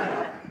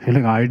 You're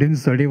like, I didn't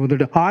study for the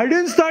test. I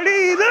didn't study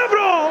either,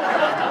 bro.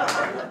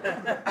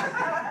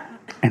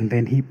 And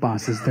then he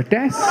passes the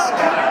test.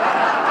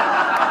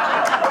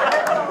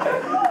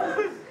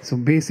 So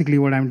basically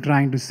what I'm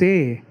trying to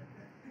say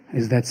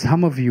is that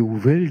some of you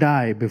will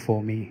die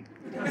before me.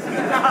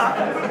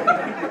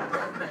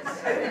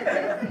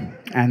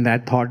 And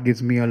that thought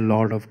gives me a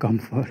lot of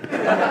comfort.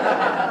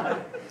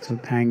 So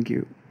thank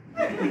you.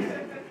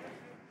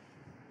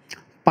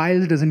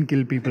 Piles doesn't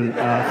kill people,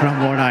 from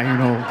what I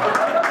know.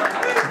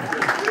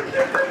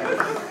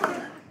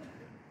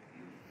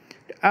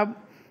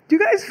 Do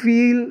you guys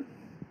feel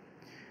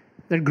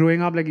that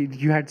growing up, like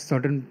you had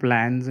certain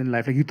plans in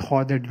life, like you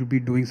thought that you'd be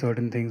doing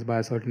certain things by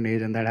a certain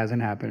age and that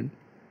hasn't happened?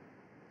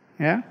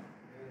 Yeah?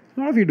 A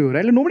lot of you do,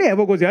 right? Like nobody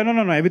ever goes, yeah,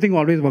 no, everything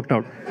always worked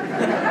out.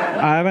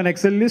 I have an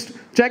Excel list,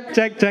 check.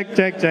 No,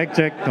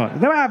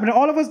 never happened.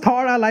 All of us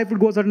thought our life would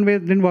go a certain way,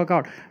 it didn't work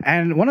out.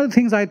 And one of the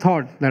things I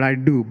thought that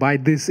I'd do by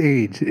this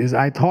age is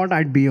I thought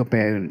I'd be a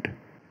parent.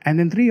 And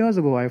then 3 years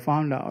ago, I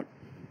found out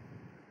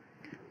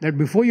that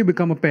before you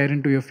become a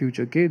parent to your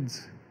future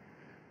kids,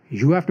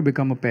 you have to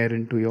become a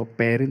parent to your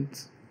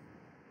parents.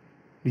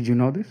 Did you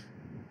know this?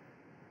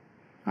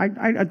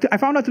 I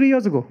found out 3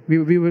 years ago. We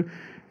were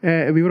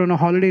on a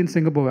holiday in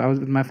Singapore. I was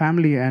with my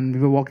family, and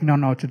we were walking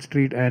down Orchard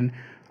Street, and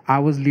I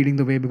was leading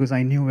the way because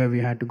I knew where we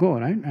had to go,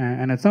 right?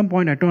 And at some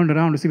point, I turned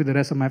around to see where the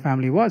rest of my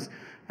family was,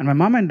 and my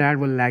mom and dad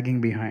were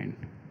lagging behind.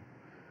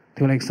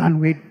 They were like,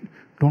 son, wait,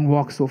 don't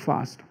walk so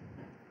fast.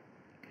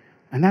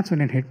 And that's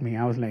when it hit me.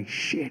 I was like,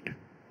 shit,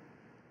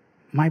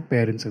 my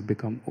parents have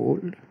become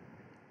old.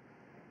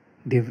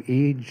 They've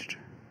aged.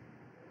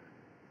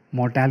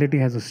 Mortality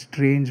has a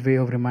strange way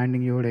of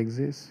reminding you it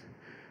exists.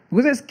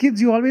 Because as kids,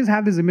 you always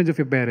have this image of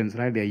your parents,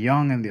 right? They're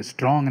young and they're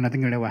strong and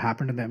nothing will ever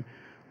happen to them.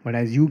 But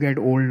as you get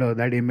older,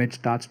 that image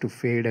starts to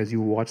fade as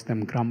you watch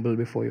them crumble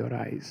before your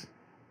eyes.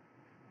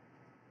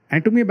 And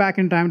it took me back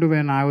in time to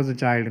when I was a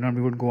child.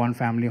 We would go on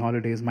family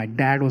holidays. My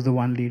dad was the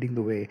one leading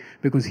the way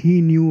because he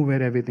knew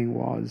where everything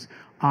was.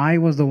 I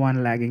was the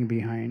one lagging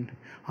behind.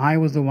 I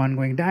was the one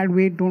going, Dad,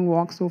 wait, don't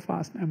walk so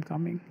fast. I'm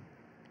coming.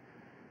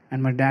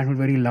 And my dad would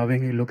very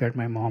lovingly look at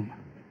my mom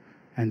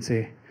and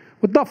say,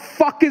 what the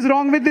fuck is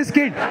wrong with this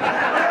kid?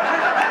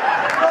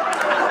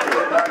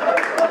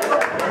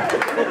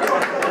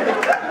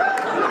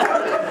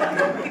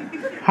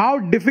 How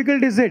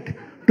difficult is it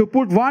to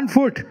put one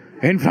foot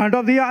in front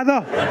of the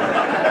other?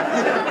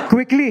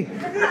 Quickly.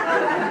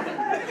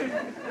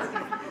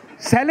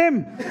 Sell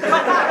him.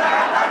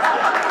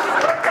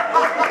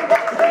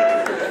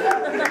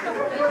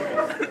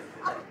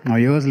 Now,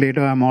 years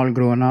later, I'm all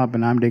grown up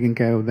and I'm taking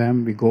care of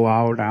them. We go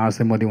out, I ask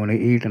them what they want to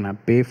eat, and I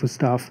pay for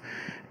stuff.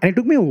 And it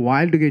took me a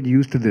while to get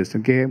used to this,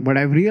 okay? But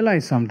I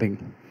realized something.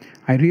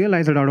 I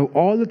realized that out of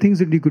all the things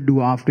that you could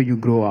do after you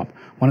grow up,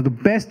 one of the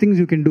best things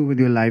you can do with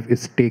your life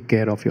is take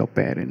care of your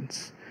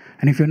parents.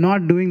 And if you're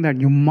not doing that,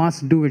 you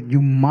must do it.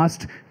 You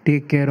must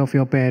take care of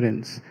your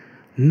parents.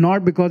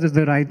 Not because it's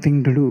the right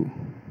thing to do,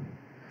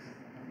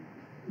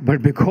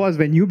 but because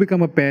when you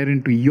become a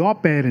parent to your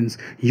parents,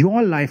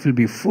 your life will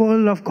be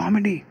full of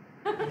comedy.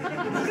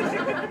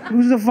 It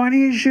was the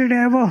funniest shit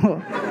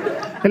ever.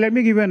 Let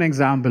me give you an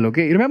example,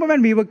 okay? You remember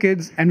when we were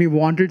kids and we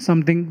wanted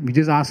something, we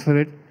just asked for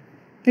it?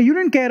 You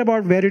didn't care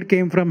about where it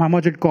came from, how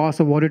much it cost,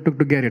 or what it took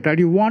to get it, right?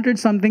 You wanted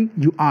something,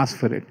 you asked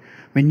for it.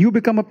 When you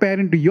become a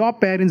parent to your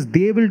parents,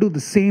 they will do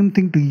the same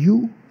thing to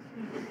you.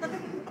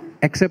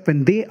 Except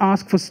when they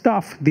ask for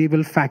stuff, they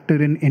will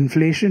factor in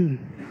inflation.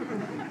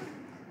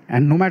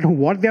 And no matter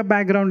what their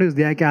background is,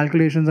 their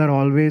calculations are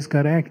always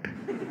correct.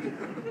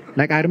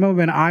 Like, I remember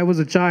when I was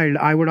a child,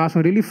 I would ask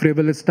for really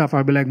frivolous stuff.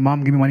 I'd be like,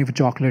 Mom, give me money for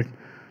chocolate.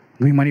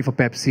 Give me money for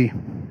Pepsi.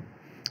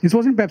 This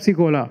wasn't Pepsi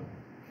Cola.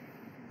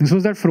 This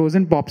was that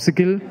frozen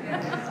popsicle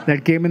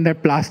that came in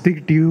that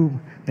plastic tube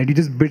that you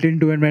just bit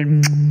into and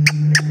went...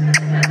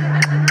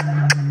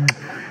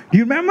 Do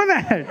you remember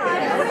that?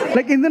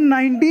 Like in the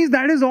 90s,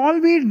 that is all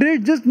we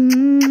did. Just...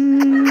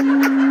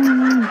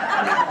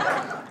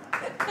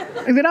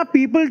 There are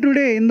people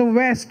today in the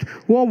West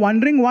who are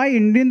wondering why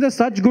Indians are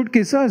such good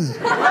kissers.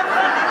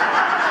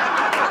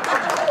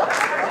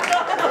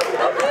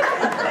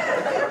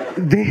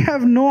 They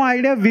have no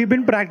idea we've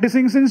been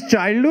practicing since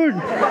childhood.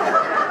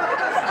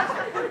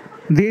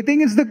 They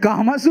think it's the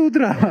Kama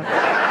Sutra.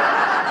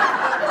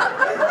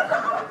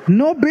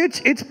 No,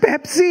 bitch, it's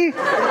Pepsi.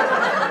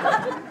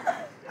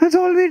 That's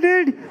all we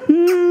did.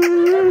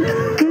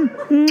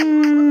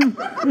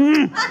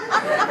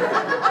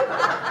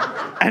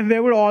 And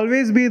there would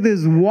always be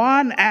this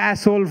one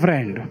asshole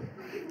friend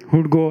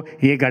who'd go,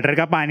 "Ye gutter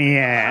ka pani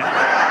hai."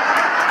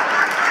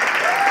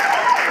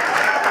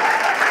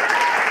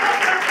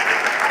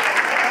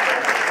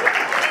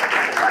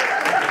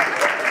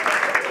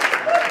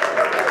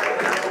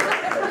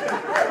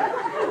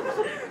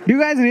 Do you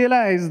guys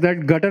realize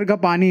that gutter ka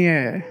pani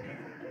hai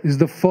is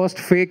the first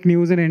fake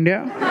news in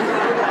India?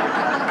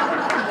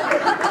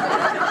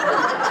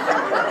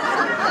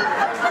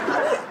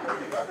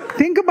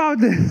 Think about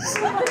this.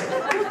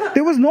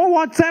 There was no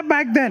WhatsApp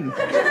back then.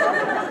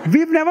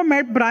 We've never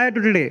met prior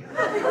to today.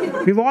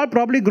 We've all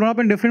probably grown up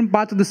in different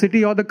parts of the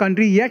city or the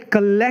country, yet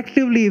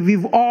collectively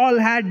we've all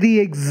had the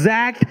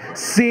exact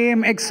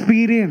same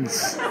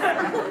experience.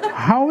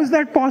 How is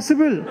that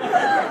possible?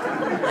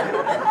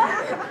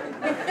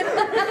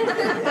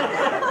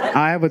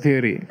 I have a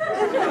theory.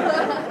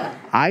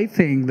 I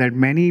think that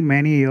many,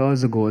 many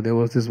years ago, there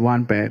was this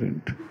one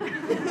parent,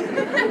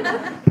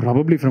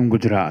 probably from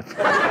Gujarat,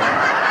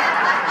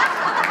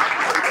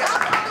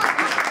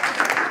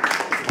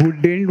 who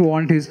didn't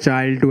want his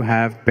child to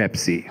have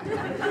Pepsi.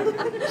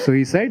 So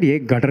he said, "Ye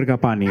gutter ka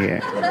pani hai."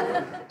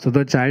 So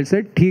the child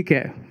said, ठीक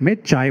है, मैं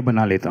चाय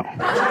बना लेता हूँ.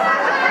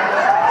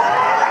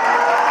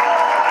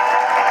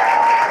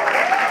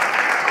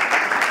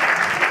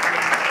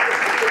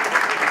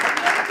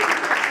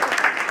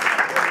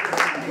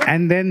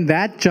 And then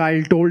that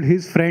child told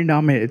his friend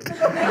Amit,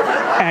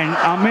 and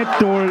Amit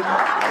told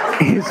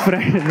his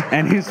friend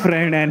and his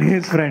friend and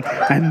his friend,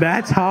 and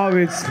that's how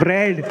it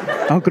spread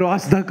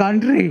across the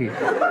country.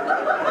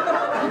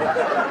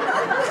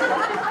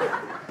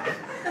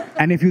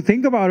 And if you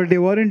think about it, they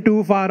weren't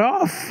too far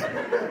off,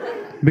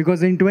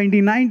 because in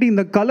 2019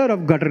 the color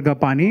of gutter ka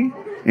pani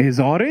is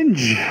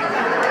orange.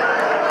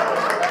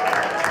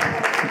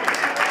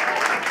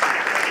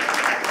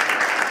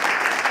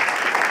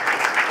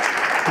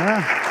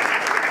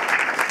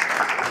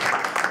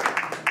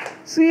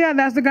 So yeah,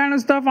 that's the kind of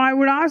stuff I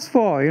would ask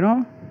for, you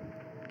know.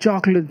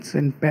 Chocolates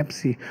and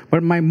Pepsi.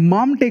 But my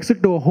mom takes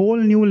it to a whole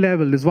new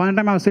level. This one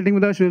time I was sitting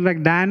with her, she was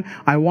like, Dan,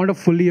 I want a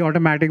fully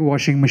automatic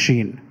washing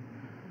machine.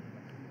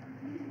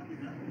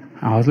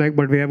 I was like,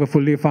 but we have a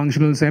fully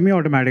functional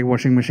semi-automatic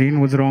washing machine.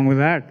 What's wrong with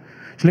that?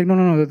 She's like,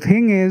 no. The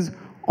thing is,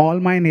 all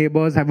my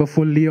neighbors have a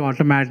fully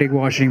automatic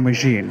washing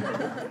machine.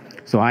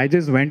 So I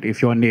just went,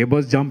 if your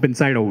neighbors jump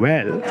inside a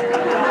well,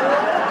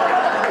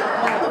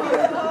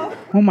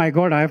 oh my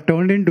God, I have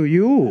turned into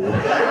you.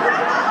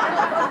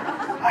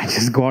 I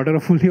just got her a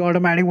fully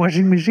automatic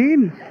washing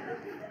machine.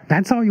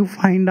 That's how you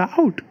find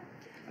out.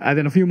 And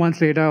then a few months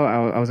later,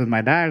 I was with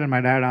my dad, and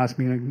my dad asked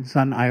me, like,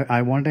 son,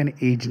 I want an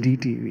HD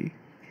TV.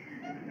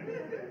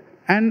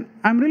 And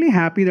I'm really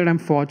happy that I'm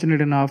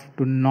fortunate enough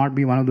to not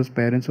be one of those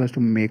parents who has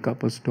to make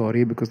up a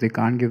story because they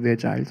can't give their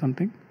child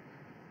something.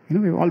 You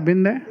know, we've all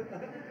been there.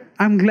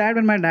 I'm glad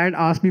when my dad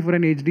asked me for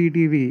an HD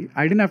TV,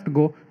 I didn't have to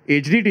go,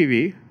 HD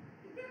TV?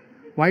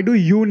 Why do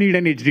you need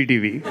an HD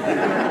TV?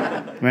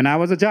 When I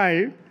was a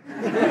child,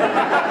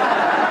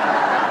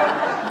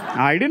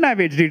 I didn't have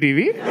HD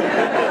TV.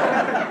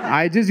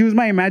 I just used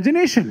my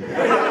imagination.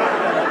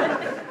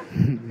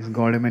 Just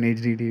got him an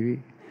HD TV.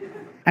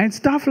 And it's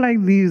stuff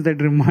like these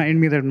that remind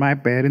me that my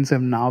parents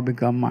have now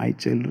become my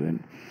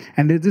children.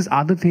 And there's this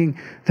other thing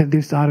that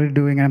they've started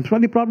doing, and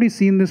I'm probably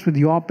seen this with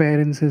your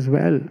parents as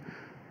well.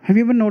 Have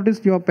you ever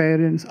noticed your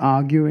parents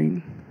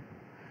arguing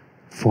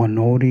for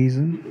no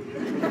reason?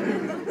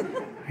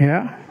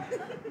 Yeah?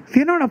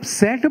 They're not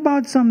upset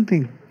about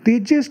something. They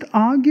just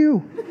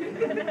argue.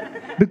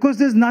 Because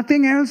there's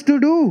nothing else to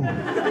do.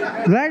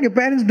 Right? Your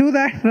parents do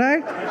that,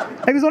 right?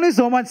 Like, there's only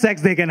so much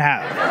sex they can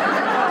have.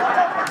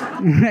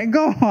 Like,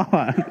 go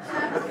on.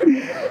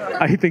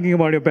 Are you thinking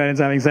about your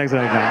parents having sex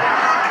right now?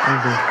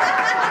 Okay.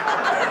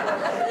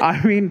 I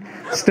mean,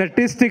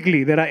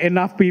 statistically, there are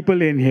enough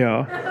people in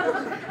here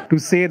to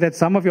say that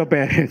some of your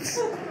parents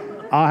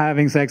are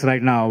having sex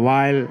right now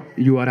while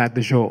you are at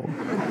the show.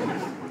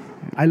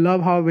 I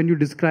love how when you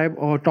describe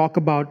or talk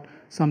about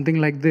something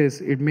like this,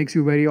 it makes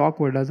you very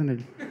awkward, doesn't it?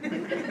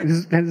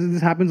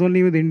 This happens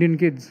only with Indian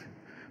kids.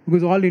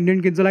 Because all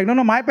Indian kids are like,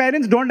 no, my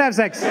parents don't have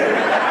sex.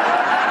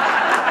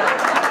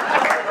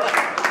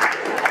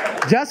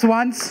 Just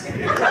once.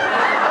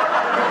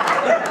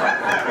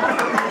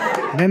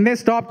 Then they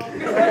stopped.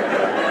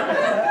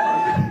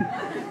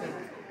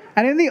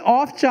 And in the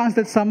off chance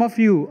that some of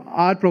you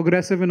are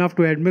progressive enough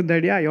to admit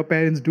that, yeah, your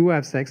parents do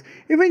have sex,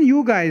 even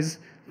you guys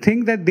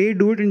think that they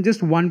do it in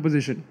just one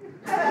position.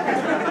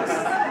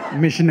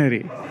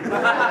 Missionary.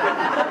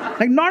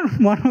 Like, not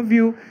one of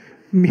you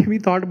maybe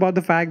thought about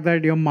the fact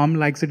that your mom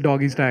likes it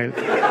doggy style.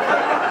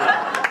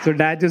 So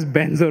dad just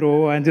bends her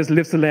over and just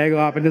lifts the leg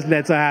up and just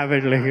lets her have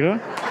it, like, you know.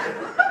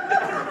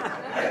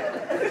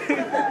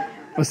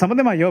 But some of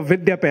them are here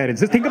with their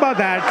parents. Just think about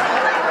that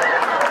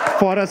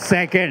for a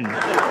second.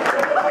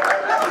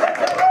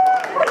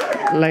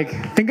 Like,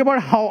 think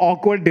about how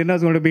awkward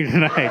dinner's going to be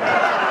tonight.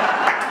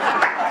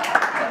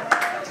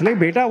 It's like,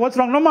 beta, what's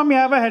wrong? No, mommy, I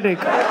have a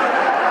headache.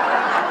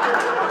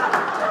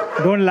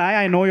 Don't lie,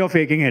 I know you're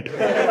faking it.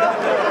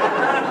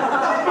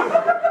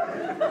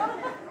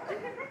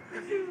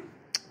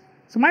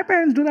 So my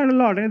parents do that a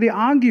lot, and they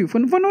argue for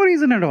no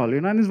reason at all.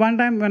 You know, and this one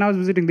time when I was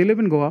visiting, they live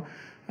in Goa,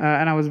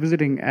 and I was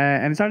visiting,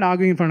 and they started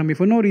arguing in front of me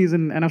for no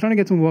reason, and I was trying to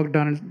get some work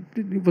done, and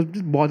it was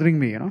just bothering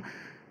me, you know.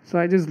 So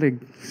I just like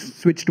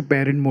switched to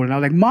parent mode, and I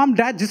was like, Mom,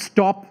 Dad, just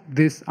stop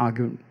this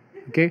argument,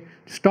 okay?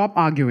 Stop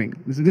arguing.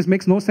 This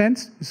makes no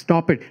sense.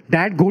 Stop it.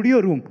 Dad, go to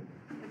your room.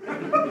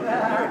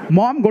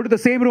 Mom, go to the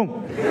same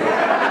room.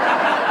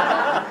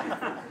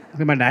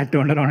 So my dad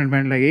turned around and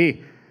went like,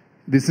 hey,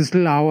 this is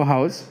still our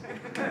house.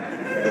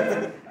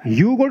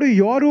 You go to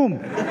your room.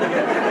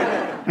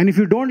 And if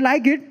you don't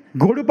like it,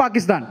 go to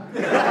Pakistan.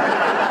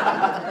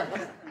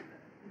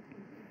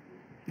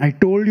 I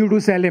told you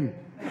to sell him.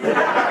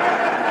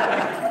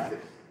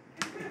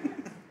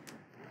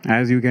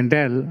 As you can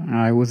tell,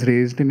 I was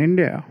raised in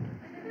India.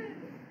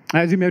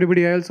 I assume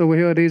everybody else over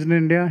here raised in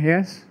India,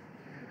 yes?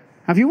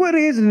 If you were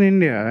raised in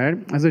India, right,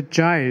 as a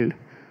child,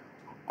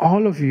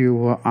 all of you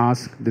were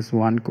asked this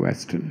one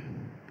question.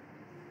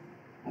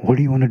 What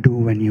do you want to do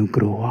when you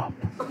grow up?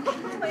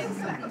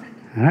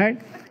 Right?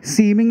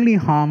 Seemingly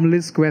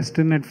harmless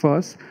question at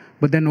first,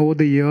 But then over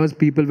the years,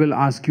 people will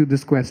ask you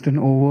this question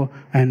over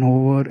and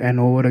over and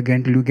over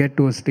again till you get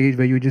to a stage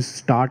where you just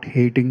start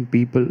hating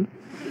people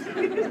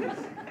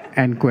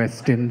and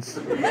questions.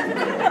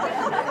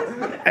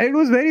 It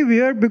was very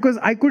weird because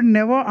I could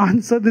never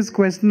answer this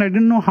question. I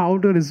didn't know how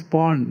to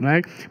respond,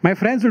 right? My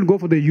friends would go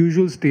for the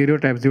usual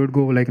stereotypes. They would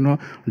go like,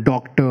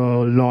 doctor,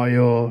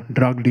 lawyer,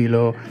 drug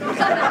dealer.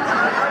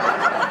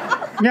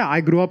 Yeah,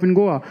 I grew up in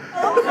Goa.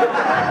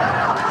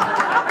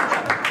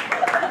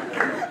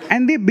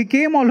 And they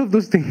became all of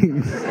those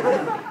things.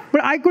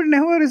 But I could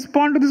never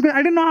respond to this. I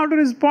didn't know how to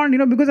respond,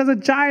 because as a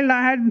child,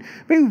 I had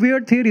very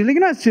weird theories. Like,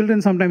 as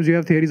children, sometimes you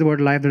have theories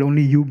about life that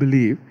only you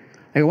believe.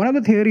 Like, one of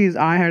the theories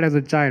I had as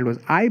a child was,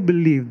 I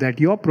believed that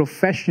your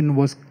profession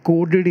was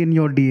coded in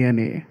your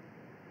DNA.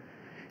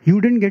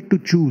 You didn't get to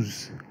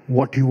choose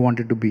what you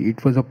wanted to be.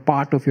 It was a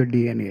part of your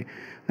DNA.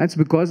 That's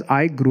because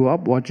I grew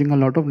up watching a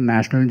lot of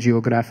National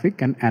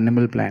Geographic and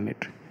Animal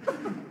Planet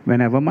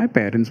whenever my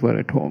parents were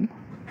at home.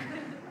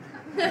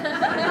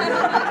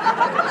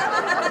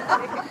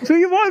 So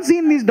you've all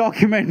seen these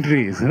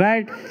documentaries,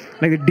 right?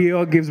 Like a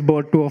deer gives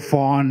birth to a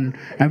fawn,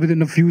 and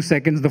within a few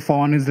seconds, the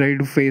fawn is ready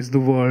to face the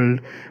world.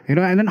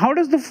 And then how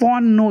does the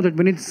fawn know that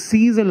when it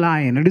sees a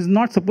lion, it is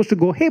not supposed to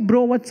go, hey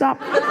bro, what's up?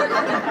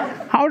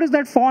 How does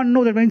that fawn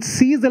know that when it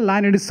sees the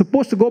lion, it is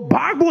supposed to go,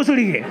 bhag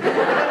bhosdi?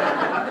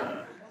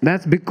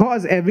 That's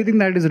because everything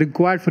that is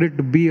required for it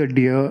to be a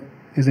deer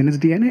is in its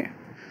DNA.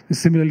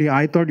 Similarly,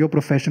 I thought your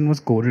profession was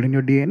coded in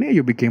your DNA.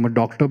 You became a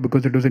doctor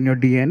because it was in your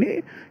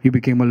DNA. You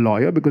became a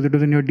lawyer because it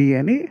was in your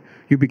DNA.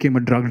 You became a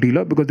drug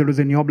dealer because it was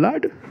in your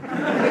blood.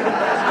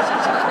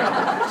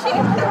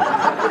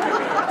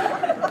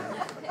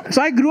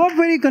 So I grew up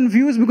very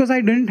confused because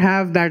I didn't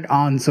have that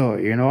answer,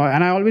 and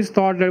I always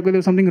thought that there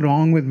was something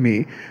wrong with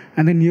me.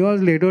 And then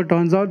years later, it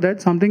turns out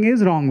that something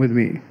is wrong with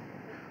me.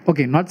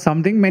 Okay, not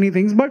something, many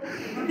things, but...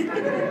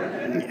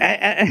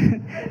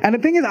 And the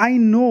thing is, I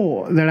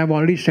know that I've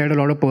already shared a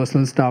lot of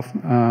personal stuff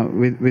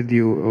with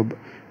you,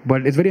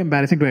 but it's very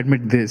embarrassing to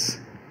admit this.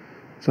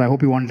 So I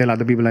hope you won't tell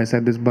other people I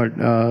said this, but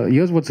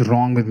here's what's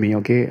wrong with me,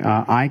 okay?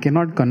 I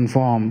cannot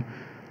conform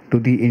to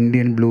the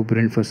Indian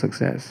blueprint for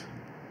success.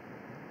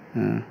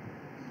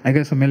 I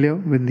guess familiar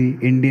with the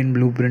Indian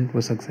blueprint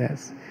for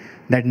success?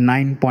 That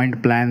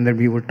 9-point plan that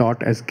we were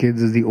taught as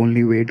kids is the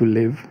only way to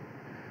live.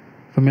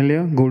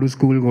 Familiar? Go to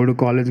school, go to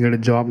college, get a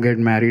job, get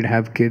married,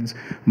 have kids,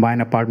 buy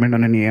an apartment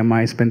on an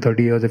EMI, spend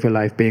 30 years of your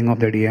life paying off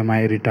that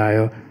EMI,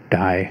 retire,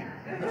 die.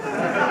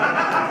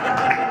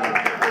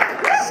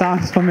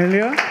 Sounds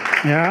familiar?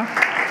 Yeah?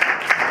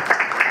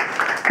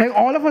 Like,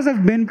 all of us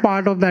have been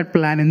part of that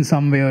plan in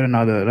some way or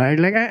another, right?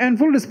 Like, and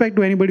full respect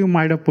to anybody who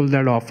might have pulled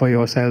that off for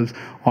yourselves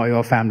or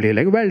your family.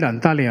 Like, well done,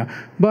 Talia.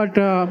 But...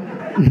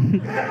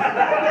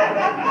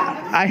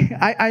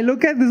 I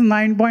look at this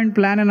 9-point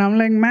plan and I'm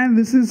like, man,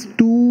 this is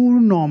too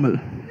normal,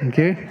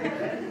 okay?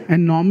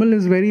 And normal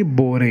is very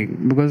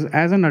boring because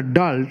as an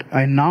adult,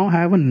 I now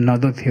have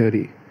another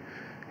theory.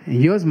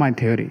 Here's my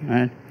theory,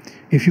 right?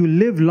 If you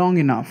live long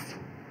enough,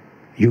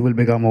 you will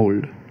become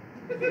old.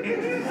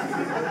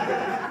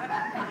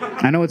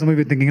 I know what some of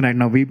you are thinking right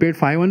now. We paid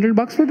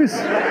 $500 for this.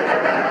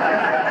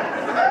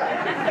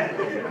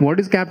 What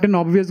is Captain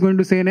Obvious going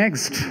to say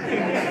next?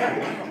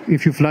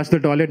 If you flush the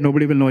toilet,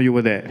 nobody will know you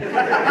were there.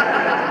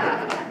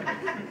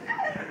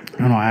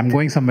 No, I'm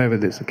going somewhere with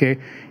this, okay?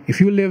 If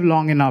you live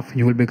long enough,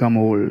 you will become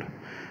old.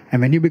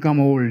 And when you become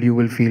old, you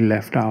will feel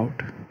left out.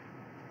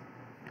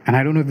 And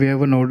I don't know if you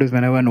ever noticed,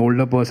 whenever an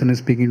older person is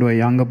speaking to a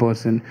younger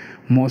person,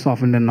 most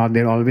often than not,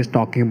 they're always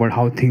talking about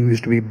how things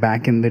used to be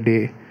back in the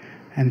day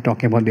and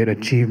talking about their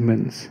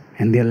achievements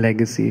and their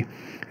legacy.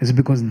 It's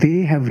because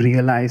they have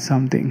realized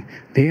something.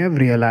 They have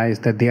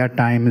realized that their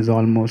time is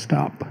almost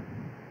up.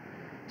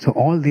 So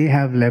all they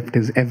have left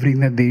is everything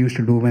that they used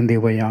to do when they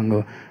were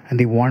younger, and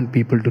they want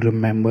people to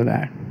remember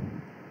that.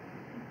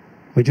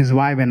 Which is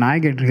why when I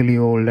get really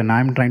old and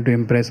I'm trying to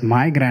impress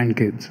my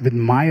grandkids with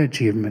my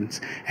achievements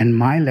and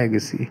my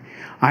legacy,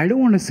 I don't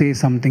want to say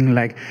something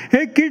like,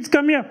 hey kids,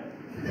 come here.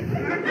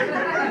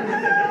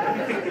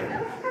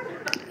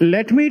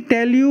 Let me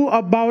tell you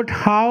about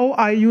how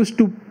I used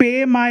to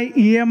pay my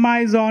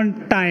EMIs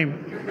on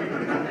time.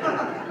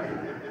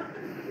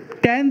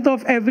 10th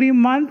of every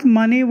month,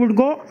 money would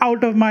go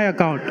out of my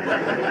account.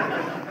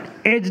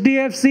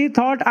 HDFC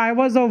thought I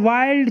was a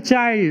wild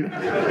child.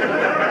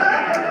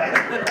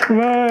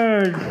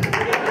 Word.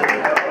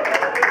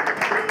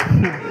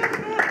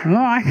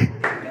 No, I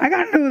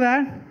can't do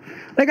that.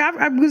 Like,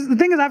 because the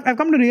thing is, I've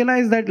come to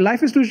realize that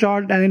life is too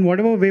short, and in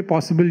whatever way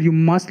possible, you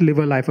must live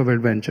a life of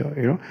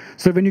adventure,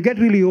 So when you get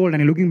really old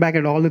and you're looking back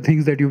at all the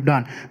things that you've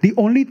done, the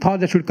only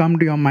thought that should come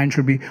to your mind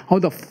should be, how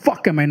the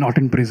fuck am I not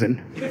in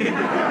prison?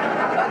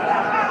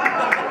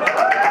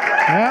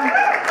 Yeah?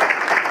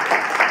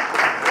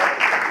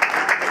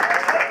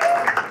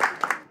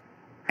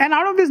 And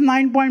out of this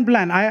 9-point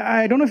plan,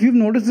 I don't know if you've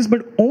noticed this,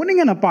 but owning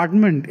an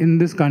apartment in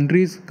this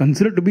country is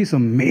considered to be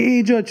some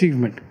major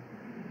achievement.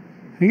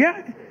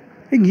 Yeah?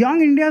 Like,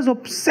 young India is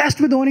obsessed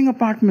with owning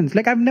apartments.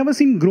 Like, I've never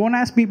seen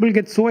grown-ass people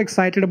get so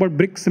excited about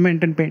brick,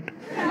 cement, and paint.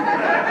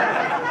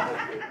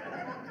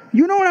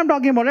 You know what I'm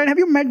talking about, right? Have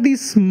you met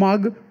these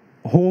smug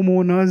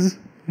homeowners?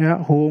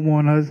 Yeah,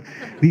 homeowners.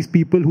 These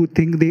people who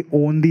think they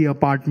own the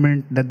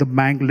apartment that the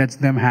bank lets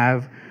them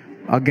have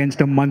against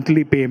a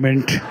monthly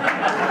payment,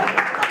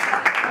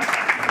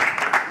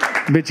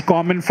 which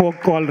common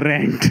folk call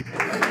rent.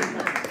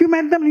 If you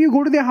met them and you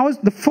go to their house,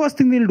 the first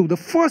thing they'll do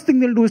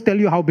is tell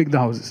you how big the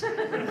house is.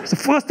 It's the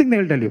first thing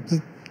they'll tell you. It's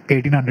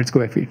 1,800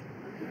 square feet.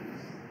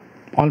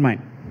 All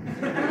mine.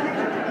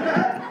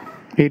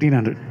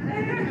 1,800.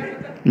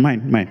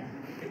 Mine.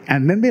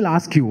 And then they'll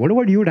ask you, what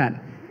about you, Dan?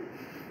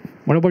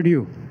 What about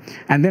you?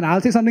 And then I'll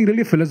say something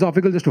really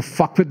philosophical just to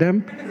fuck with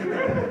them.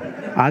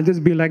 I'll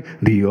just be like,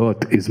 the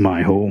earth is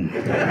my home.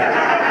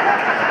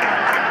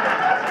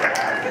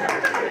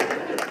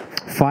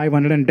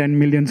 510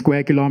 million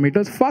square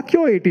kilometers. Fuck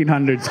your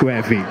 1,800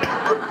 square feet.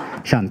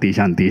 Shanti,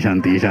 shanti,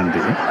 shanti,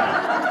 shanti.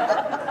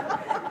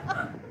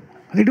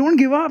 They don't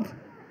give up.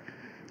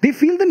 They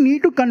feel the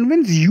need to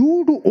convince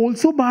you to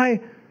also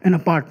buy an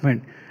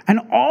apartment. And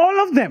all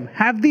of them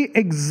have the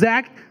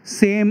exact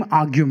same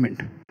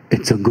argument.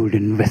 It's a good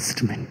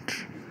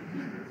investment.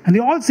 And they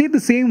all say it the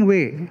same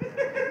way.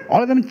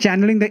 All of them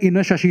channeling the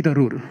inner Shashi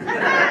Tharoor.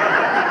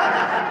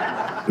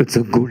 It's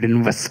a good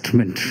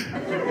investment.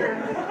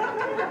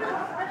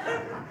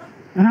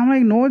 And I'm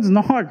like, no, it's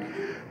not.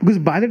 Because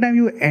by the time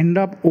you end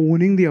up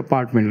owning the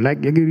apartment,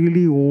 like you're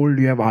really old,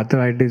 you have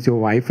arthritis, your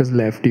wife has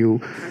left you,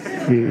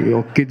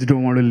 your kids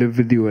don't want to live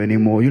with you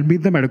anymore. You'll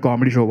meet them at a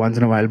comedy show once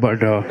in a while,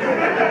 but,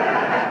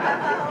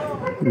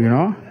 you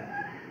know,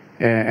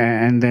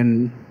 and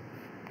then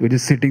you're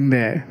just sitting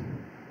there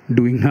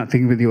doing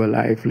nothing with your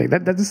life. Like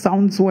that just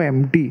sounds so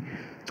empty.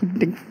 So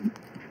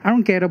I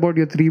don't care about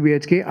your 3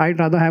 BHK. I'd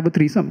rather have a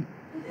threesome.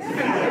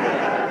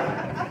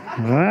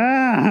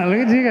 Ah, look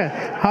at you guys.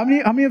 How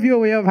many of you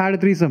over here have had a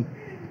threesome?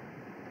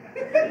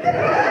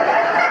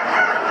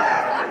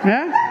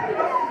 Yeah?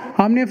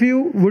 How many of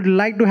you would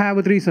like to have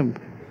a threesome?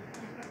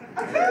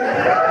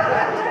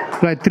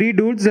 Like 3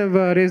 dudes have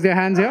raised their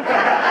hands here.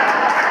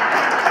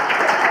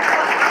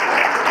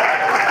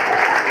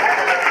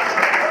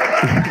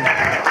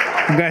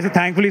 You guys are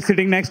thankfully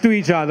sitting next to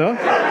each other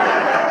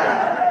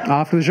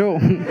after the show.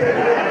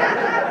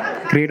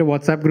 Create a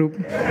WhatsApp group.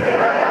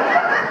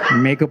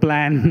 Make a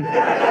plan.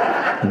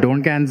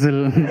 Don't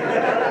cancel.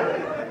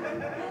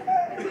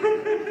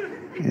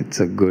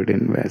 It's a good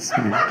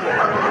investment.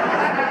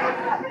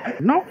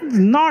 No, it's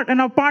not.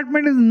 An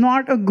apartment is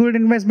not a good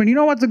investment. You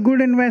know what's a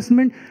good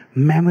investment?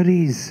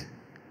 Memories.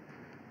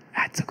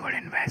 That's a good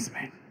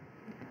investment.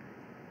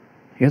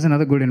 Here's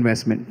another good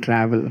investment.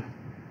 Travel.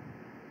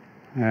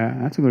 Yeah,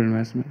 that's a good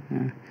investment.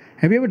 Yeah.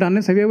 Have you ever done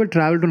this? Have you ever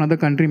traveled to another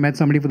country, met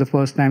somebody for the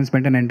first time,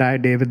 spent an entire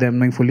day with them,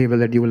 knowing fully well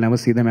that you will never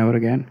see them ever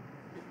again?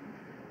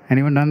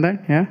 Anyone done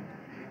that? Yeah?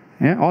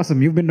 Yeah?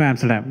 Awesome. You've been to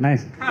Amsterdam.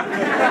 Nice.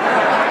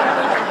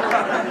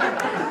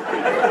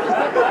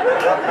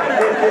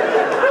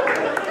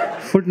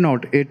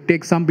 Footnote, it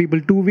takes some people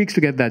 2 weeks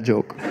to get that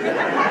joke.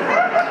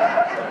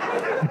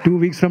 2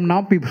 weeks from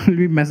now, people will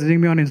be messaging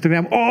me on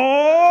Instagram. Oh!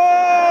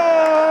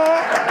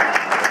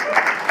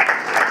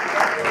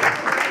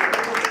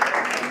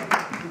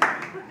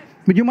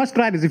 But you must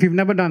try this if you've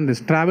never done this.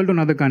 Travel to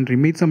another country,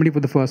 meet somebody for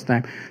the first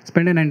time,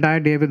 spend an entire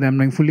day with them,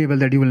 knowing fully well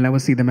that you will never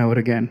see them ever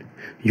again.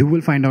 You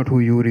will find out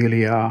who you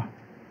really are.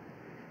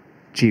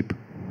 Cheap.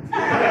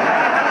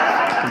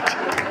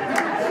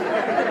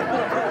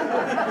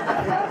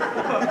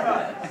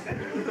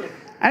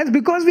 And it's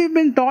because we've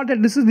been taught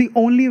that this is the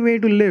only way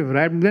to live,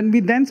 right? Then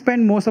we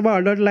spend most of our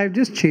adult life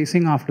just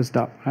chasing after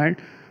stuff, right?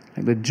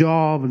 Like the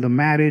job, the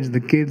marriage,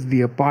 the kids,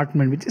 the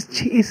apartment. We're just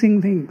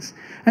chasing things.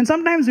 And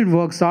sometimes it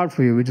works out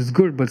for you, which is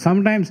good. But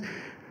sometimes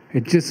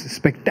it just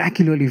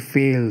spectacularly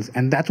fails.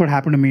 And that's what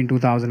happened to me in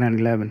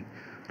 2011.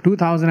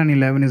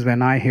 2011 is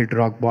when I hit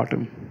rock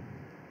bottom.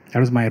 That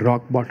was my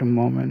rock bottom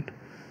moment.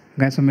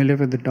 You guys familiar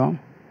with the term?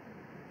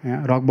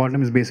 Yeah, rock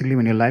bottom is basically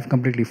when your life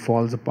completely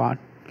falls apart.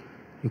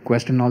 You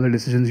question all the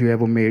decisions you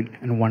ever made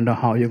and wonder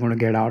how you're going to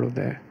get out of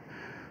there.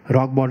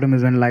 Rock bottom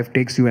is when life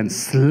takes you and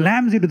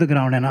slams you to the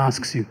ground and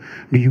asks you,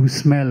 do you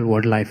smell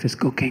what life is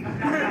cooking?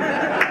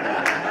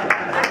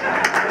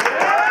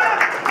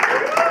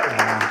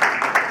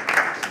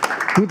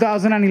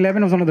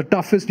 2011 was one of the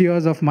toughest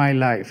years of my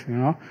life. You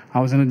know, I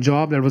was in a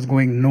job that was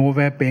going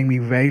nowhere, paying me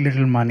very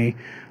little money.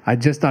 I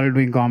just started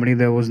doing comedy.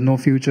 There was no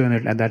future in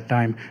it at that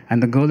time.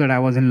 And the girl that I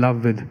was in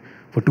love with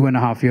for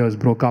 2.5 years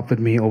broke up with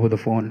me over the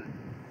phone.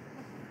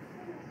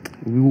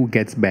 Who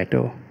gets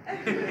better?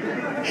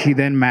 She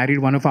then married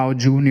one of our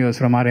juniors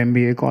from our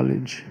MBA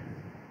college.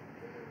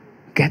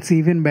 Gets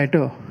even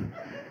better.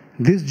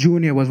 This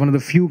junior was one of the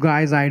few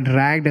guys I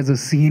dragged as a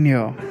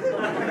senior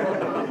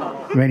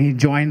when he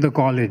joined the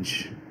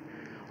college.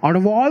 Out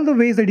of all the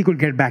ways that he could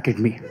get back at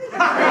me.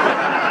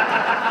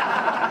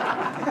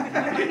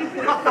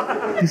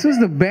 This was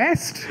the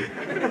best.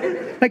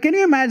 Like, can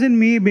you imagine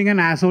me being an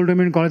asshole to him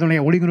in college? I'm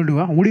like, what are you going to do?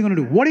 Huh? What are you going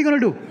to do? What are you going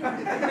to do?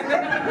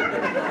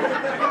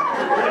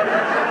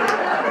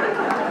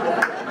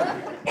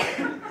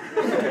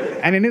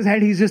 And in his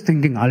head, he's just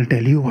thinking, I'll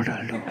tell you what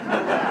I'll do.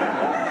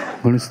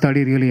 I'm going to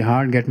study really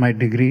hard, get my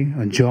degree,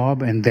 a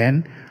job, and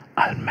then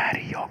I'll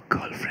marry your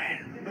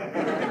girlfriend.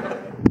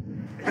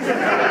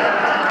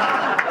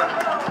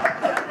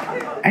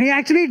 And he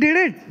actually did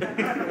it.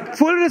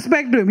 Full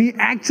respect to him. He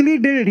actually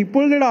did it. He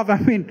pulled it off. I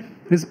mean,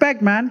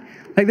 respect, man.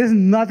 Like, there's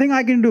nothing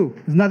I can do.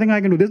 There's nothing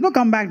I can do. There's no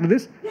comeback to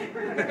this.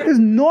 There's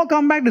no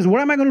comeback to this. What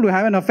am I going to do?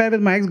 Have an affair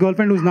with my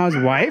ex-girlfriend who's now his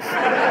wife?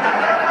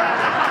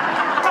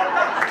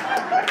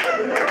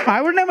 I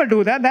would never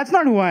do that. That's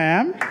not who I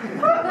am.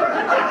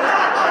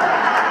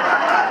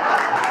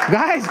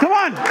 Guys, come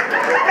on.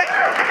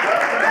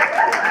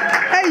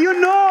 Hey, you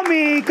know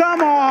me.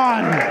 Come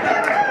on.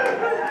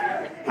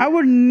 I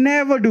would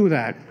never do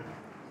that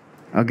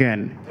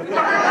again.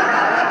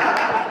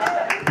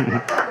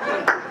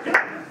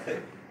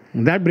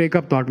 That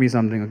breakup taught me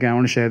something. Okay, I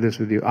want to share this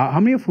with you. How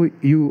many of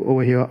you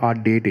over here are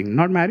dating?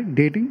 Not married,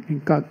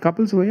 dating?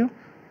 Couples over here?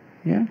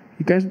 Yeah?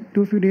 You guys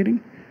do a few dating?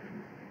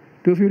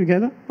 Two of you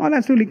together? Oh,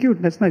 that's really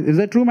cute. That's nice. Is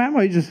that true, ma'am?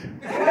 Or you just...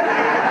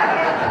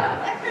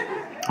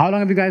 How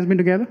long have you guys been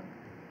together?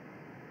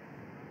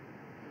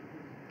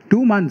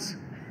 2 months.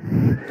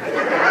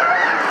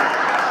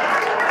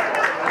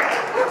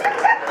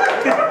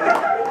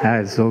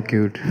 That is so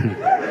cute.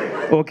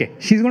 Okay,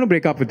 she's going to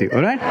break up with you,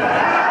 all right?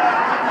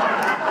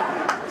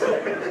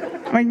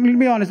 I mean, to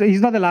be honest,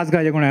 he's not the last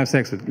guy you're going to have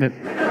sex with.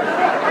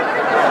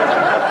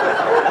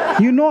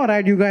 You know,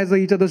 right? You guys are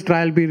each other's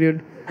trial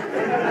period.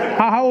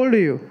 How old are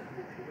you?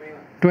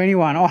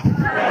 21. Oh.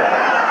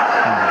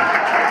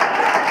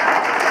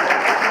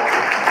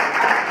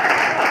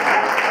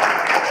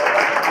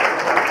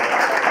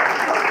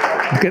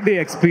 Look at the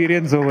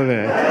experience over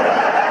there.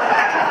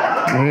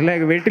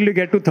 Like, wait till you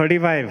get to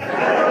 35.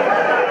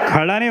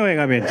 खड़ा नहीं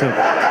होएगा बेंचो.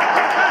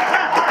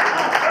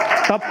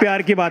 तब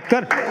प्यार की बात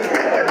कर.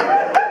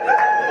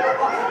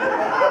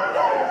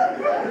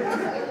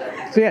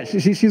 So yeah,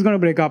 she's going to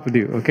break up with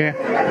you, okay?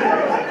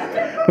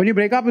 When you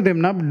break up with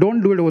him, now,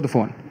 don't do it over the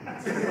phone.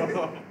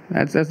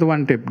 That's the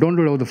one tip. Don't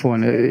do it over the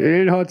phone.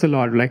 It hurts a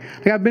lot. Like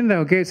I've been there,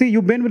 okay? See,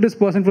 you've been with this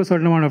person for a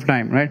certain amount of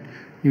time, right?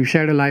 You've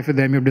shared a life with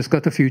them. You've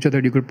discussed the future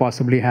that you could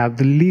possibly have.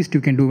 The least you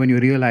can do when you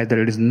realize that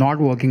it is not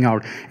working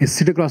out is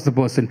sit across the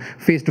person,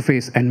 face to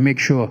face, and make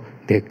sure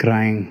they're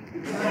crying.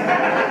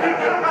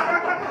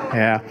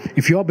 Yeah.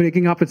 If you're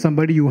breaking up with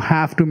somebody, you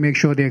have to make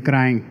sure they're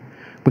crying.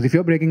 Because if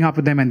you're breaking up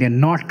with them and they're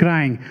not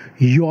crying,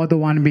 you're the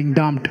one being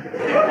dumped.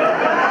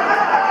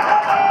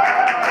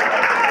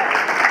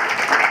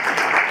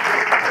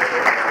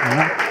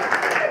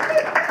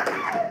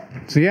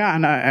 So yeah,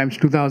 and I'm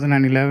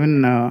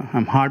 2011,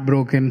 I'm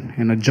heartbroken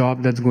in a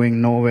job that's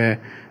going nowhere,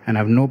 and I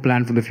have no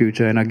plan for the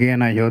future. And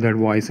again, I hear that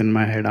voice in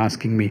my head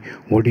asking me,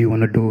 what do you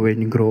want to do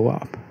when you grow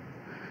up?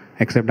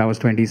 Except I was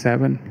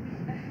 27.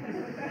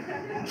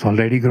 It's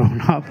already grown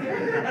up.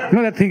 You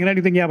know that thing, right?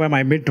 You think, yeah, by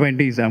my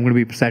mid-20s, I'm going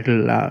to be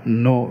settled.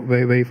 No,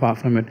 very, very far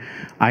from it.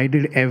 I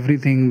did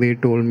everything they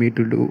told me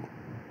to do,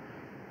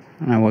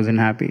 and I wasn't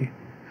happy.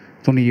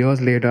 It's only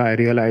years later I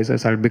realized I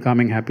started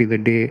becoming happy the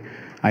day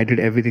I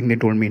did everything they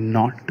told me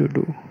not to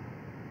do.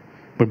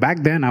 But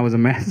back then, I was a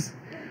mess.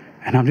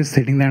 And I'm just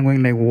sitting there and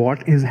going like,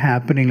 what is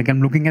happening? Like,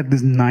 I'm looking at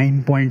this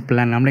 9-point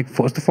plan. I'm like,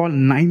 first of all,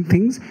 9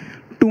 things,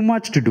 too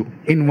much to do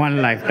in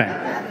one lifetime.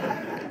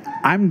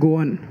 I'm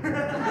going.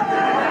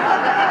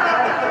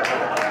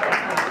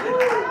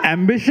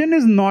 Ambition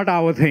is not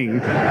our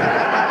thing.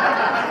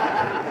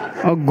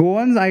 A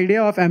Goan's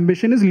idea of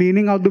ambition is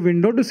leaning out the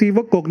window to see if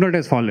a coconut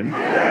has fallen.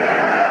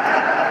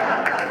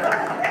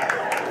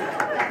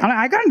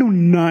 I can't do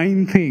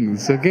 9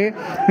 things, okay?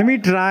 Let me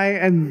try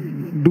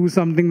and do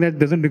something that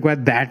doesn't require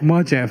that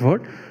much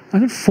effort. I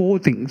said 4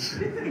 things.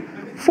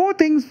 4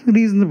 things,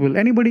 reasonable.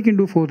 Anybody can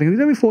do 4 things. These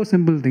are 4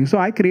 simple things. So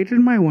I created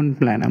my own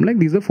plan. I'm like,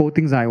 these are 4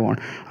 things I want.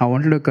 I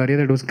wanted a career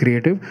that was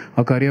creative,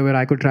 a career where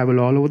I could travel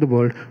all over the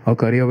world, a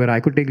career where I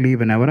could take leave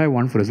whenever I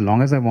want for as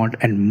long as I want,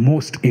 and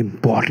most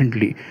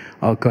importantly,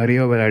 a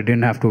career where I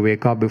didn't have to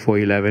wake up before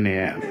 11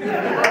 a.m.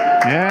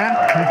 Yeah?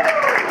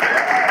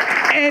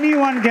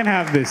 Anyone can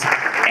have this.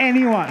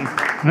 Anyone,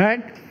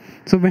 right?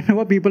 So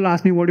whenever people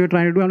ask me what you're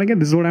trying to do, I'm like, yeah,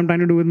 this is what I'm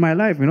trying to do with my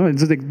life. You know, it's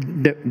just like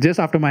just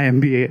after my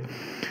MBA.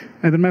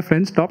 And then my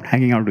friends stopped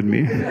hanging out with me.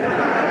 And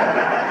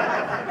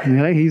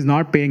they're like, he's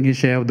not paying his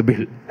share of the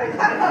bill.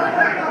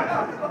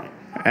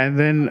 And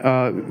then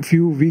a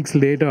few weeks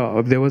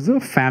later, there was a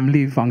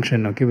family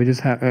function, okay? We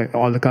just had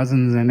all the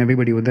cousins and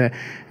everybody were there.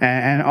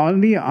 And all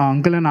the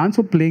uncle and aunts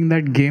were playing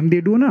that game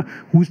they do, na?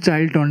 Whose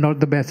child turned out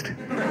the best?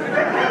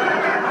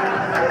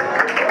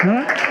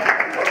 Huh?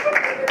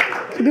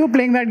 So they were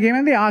playing that game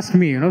and they asked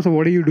me, so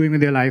what are you doing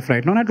with your life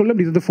right now? And I told them,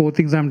 these are the 4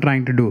 things I'm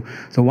trying to do.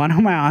 So one of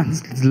my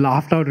aunts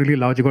laughed out really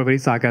loud. She got very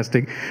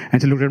sarcastic.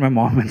 And she looked at my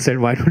mom and said,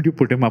 why don't you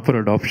put him up for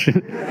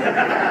adoption?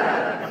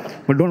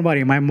 But don't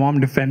worry, my mom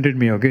defended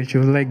me, okay? She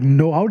was like,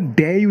 no, how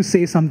dare you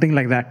say something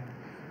like that?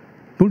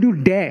 Don't you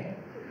dare.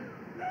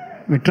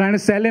 We're trying to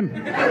sell him.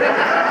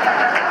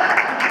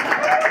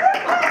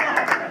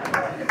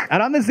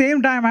 Around the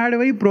same time, I had a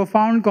very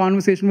profound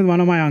conversation with one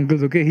of my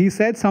uncles, okay? He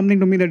said something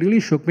to me that really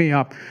shook me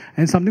up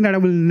and something that I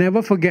will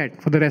never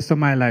forget for the rest of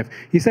my life.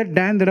 He said,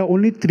 Dan, there are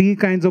only three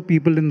kinds of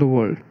people in the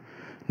world.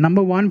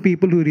 Number one,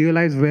 people who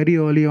realize very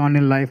early on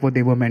in life what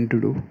they were meant to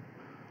do.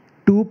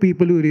 Two,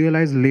 people who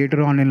realize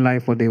later on in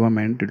life what they were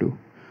meant to do.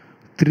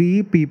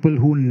 Three, people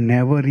who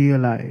never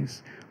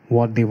realize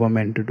what they were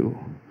meant to do.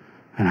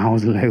 And I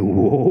was like,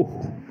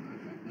 whoa,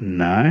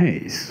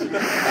 nice.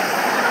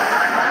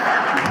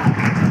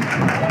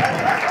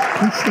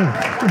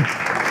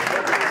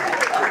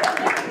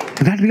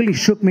 That really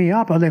shook me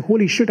up. I was like,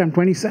 holy shit, I'm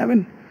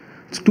 27.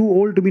 It's too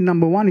old to be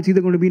number one. It's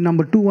either going to be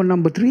number two or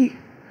number three.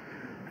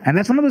 And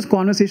that's one of those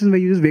conversations where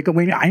you just wake up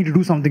going, I need to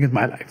do something with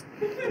my life.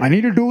 I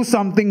need to do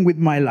something with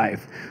my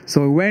life.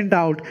 So I went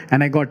out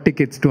and I got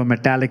tickets to a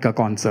Metallica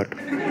concert.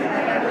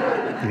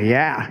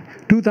 Yeah.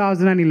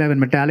 2011,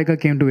 Metallica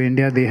came to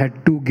India. They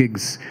had two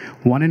gigs.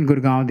 One in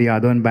Gurgaon, the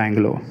other in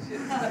Bangalore.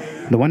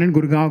 The one in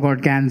Gurgaon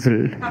got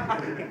cancelled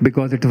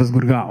because it was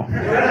Gurgaon.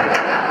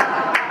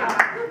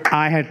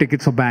 I had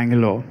tickets for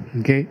Bangalore.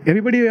 Okay.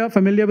 Everybody here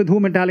familiar with who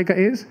Metallica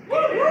is?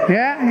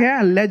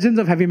 Yeah, legends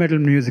of heavy metal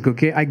music,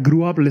 okay? I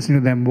grew up listening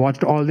to them,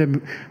 watched all their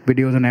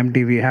videos on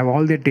MTV, have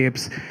all their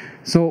tapes.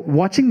 So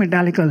watching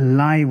Metallica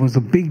live was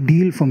a big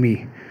deal for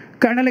me.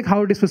 Kind of like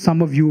how it is for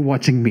some of you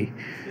watching me.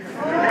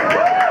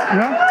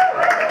 Yeah?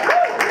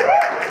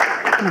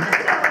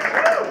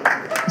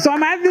 So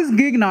I'm at this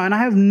gig now, and I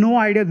have no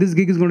idea this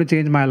gig is going to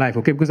change my life,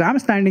 okay? Because I'm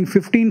standing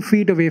 15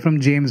 feet away from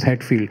James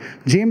Hetfield.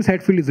 James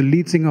Hetfield is the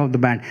lead singer of the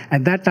band.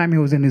 At that time, he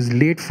was in his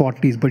late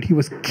 40s, but he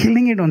was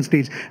killing it on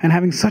stage and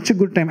having such a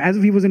good time as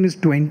if he was in his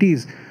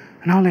 20s.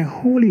 And I was like,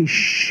 holy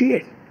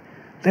shit.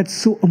 That's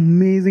so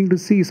amazing to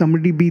see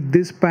somebody be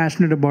this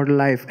passionate about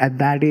life at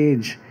that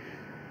age.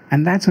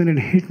 And that's when it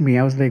hit me.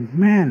 I was like,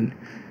 man,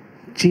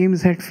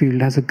 James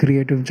Hetfield has a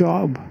creative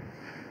job.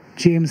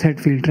 James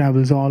Hetfield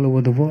travels all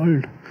over the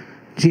world.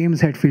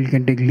 James Hetfield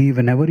can take leave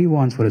whenever he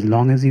wants for as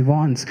long as he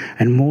wants.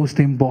 And most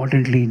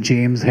importantly,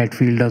 James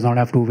Hetfield does not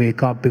have to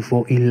wake up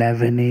before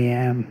 11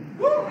 a.m.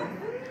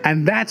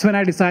 And that's when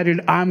I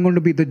decided I'm going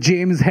to be the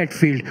James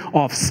Hetfield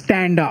of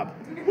stand-up.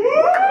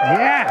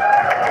 Yeah.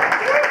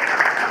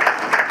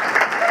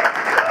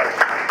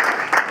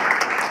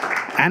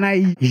 And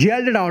I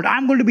yelled it out,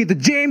 I'm going to be the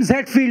James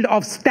Hetfield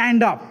of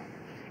stand-up.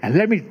 And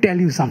let me tell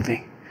you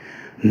something.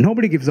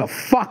 Nobody gives a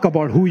fuck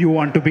about who you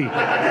want to be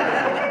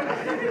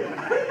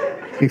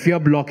if you're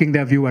blocking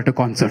their view at a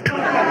concert.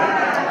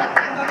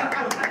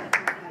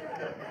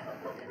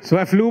 So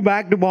I flew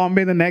back to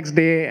Bombay the next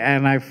day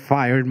and I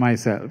fired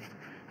myself.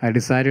 I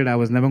decided I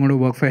was never going to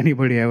work for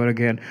anybody ever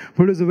again.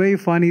 But it was a very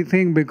funny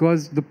thing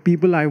because the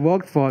people I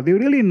worked for, they were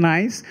really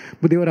nice,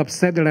 but they were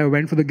upset that I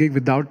went for the gig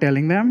without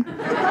telling them.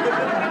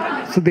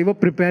 So they were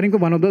preparing for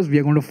one of those, we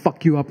are going to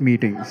fuck you up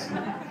meetings.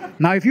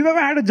 Now, if you've ever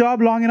had a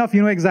job long enough,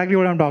 you know exactly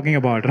what I'm talking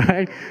about,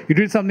 right? You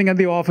did something at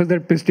the office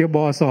that pissed your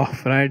boss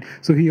off, right?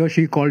 So he or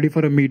she called you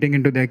for a meeting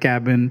into their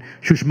cabin.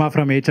 Shushma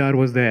from HR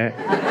was there.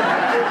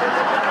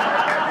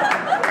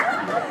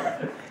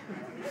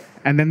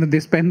 And then they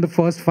spend the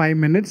first 5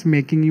 minutes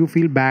making you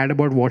feel bad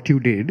about what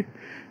you did.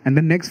 And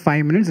the next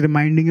 5 minutes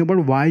reminding you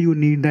about why you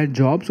need that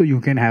job so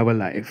you can have a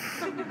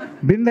life.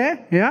 Been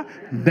there? Yeah?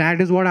 That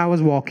is what I was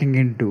walking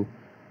into.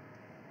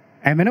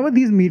 And whenever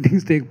these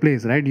meetings take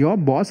place, right, your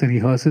boss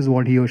rehearses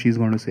what he or she is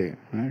going to say,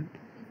 right?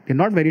 They're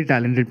not very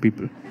talented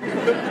people.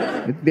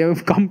 They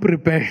have come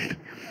prepared.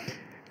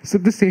 So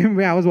the same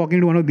way I was walking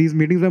to one of these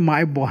meetings where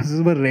my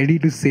bosses were ready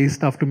to say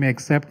stuff to me,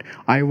 except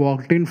I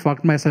walked in,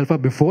 fucked myself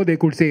up before they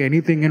could say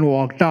anything and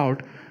walked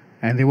out,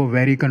 and they were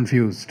very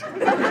confused.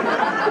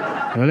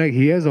 They were like,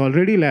 he has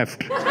already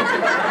left.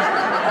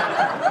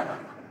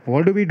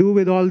 What do we do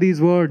with all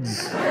these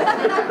words?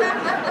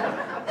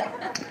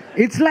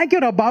 It's like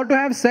you're about to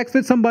have sex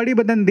with somebody,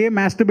 but then they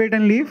masturbate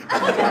and leave.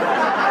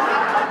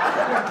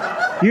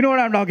 You know what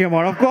I'm talking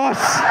about, of course.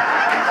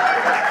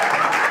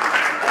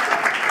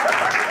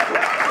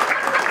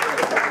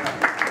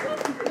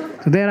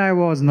 So there I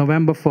was,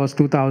 November 1st,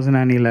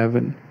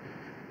 2011.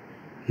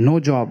 No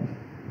job,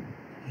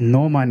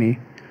 no money,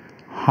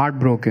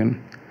 heartbroken,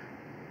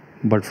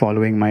 but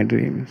following my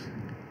dreams.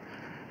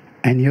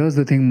 And here's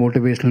the thing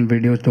motivational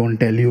videos don't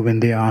tell you when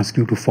they ask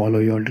you to follow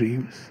your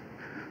dreams.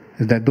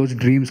 Is that those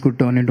dreams could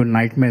turn into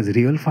nightmares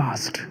real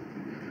fast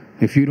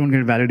if you don't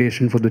get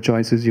validation for the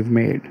choices you've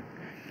made.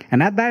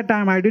 And at that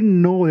time, I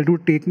didn't know it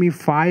would take me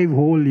 5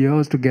 whole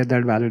years to get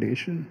that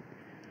validation.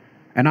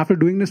 And after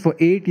doing this for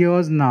 8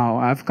 years now,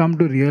 I've come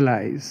to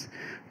realize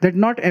that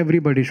not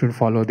everybody should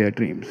follow their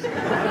dreams.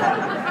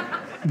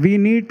 We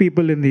need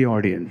people in the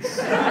audience.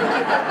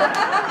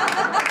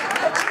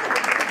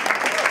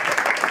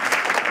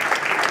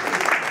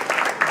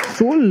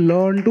 So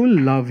learn to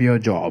love your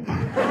job.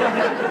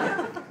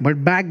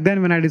 But back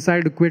then, when I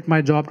decided to quit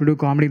my job to do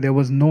comedy, there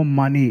was no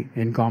money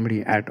in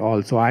comedy at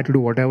all. So I had to do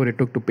whatever it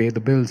took to pay the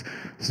bills.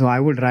 So I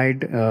would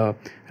write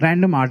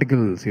random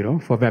articles,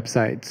 for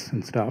websites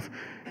and stuff.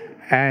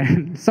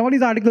 And some of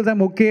these articles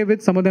I'm okay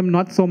with, some of them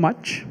not so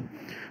much.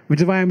 which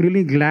is why I'm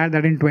really glad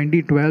that in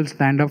 2012,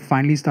 stand-up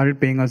finally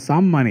started paying us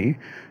some money,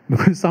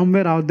 because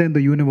somewhere out there in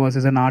the universe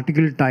is an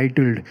article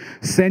titled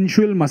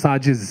Sensual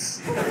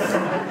Massages,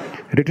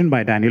 written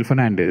by Daniel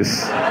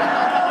Fernandes.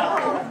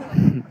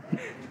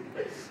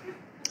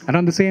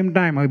 Around the same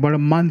time, about a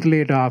month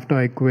later after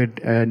I quit,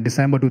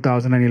 December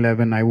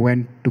 2011, I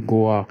went to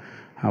Goa.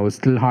 I was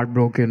still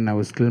heartbroken. I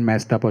was still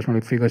messed up. I was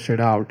trying to figure shit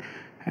out.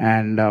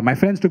 And my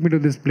friends took me to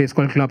this place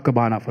called Club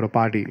Cabana for a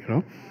party,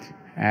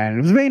 And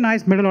it was very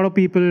nice. Met a lot of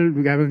people.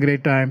 We had a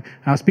great time.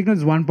 And I was speaking to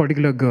this one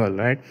particular girl,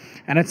 right?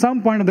 And at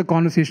some point of the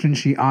conversation,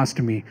 she asked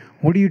me,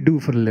 "What do you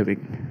do for a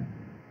living?"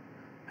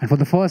 And for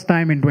the first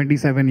time in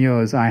 27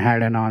 years, I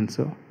had an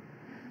answer.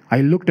 I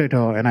looked at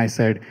her and I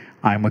said,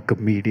 "I'm a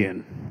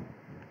comedian."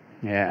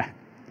 Yeah.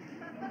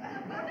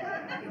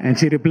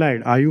 And she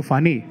replied, "Are you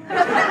funny?"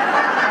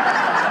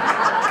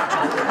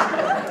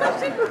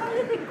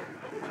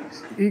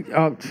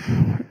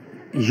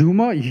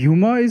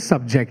 Humor is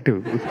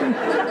subjective.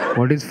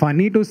 What is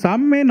funny to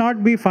some may not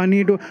be funny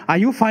to... Are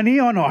you funny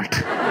or not?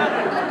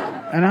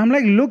 And I'm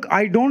like, look, I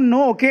don't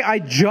know, okay? I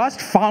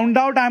just found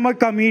out I'm a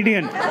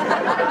comedian.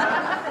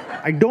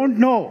 I don't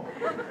know.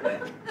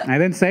 I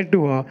then said to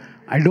her,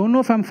 I don't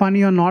know if I'm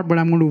funny or not, but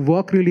I'm going to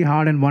work really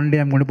hard and one day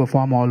I'm going to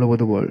perform all over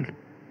the world.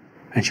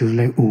 And she was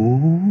like,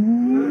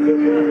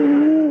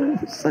 ooh,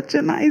 such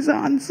a nice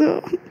answer.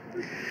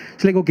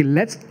 She's like, okay,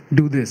 let's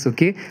do this,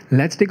 okay?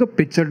 Let's take a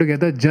picture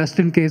together just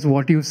in case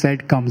what you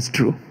said comes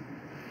true.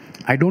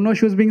 I don't know if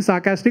she was being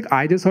sarcastic.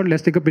 I just thought,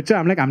 let's take a picture.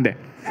 I'm like, I'm there.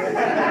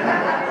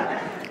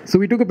 So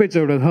we took a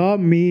picture with her,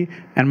 me,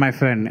 and my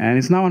friend. And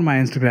it's now on my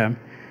Instagram.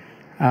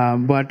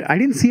 But I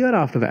didn't see her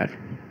after that.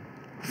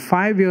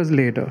 5 years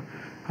later,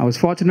 I was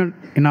fortunate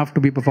enough to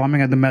be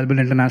performing at the Melbourne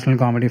International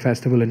Comedy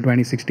Festival in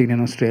 2016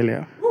 in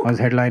Australia. I was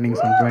headlining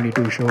some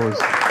 22 shows.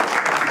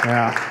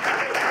 Yeah.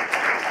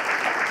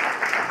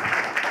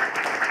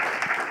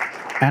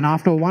 And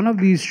after one of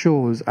these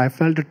shows, I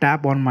felt a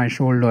tap on my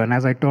shoulder. And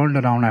as I turned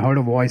around, I heard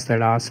a voice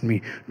that asked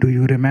me, "Do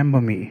you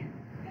remember me?"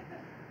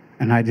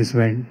 And I just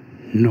went,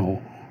 "No."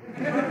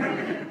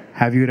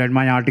 "Have you read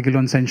my article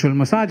on sensual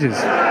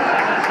massages?"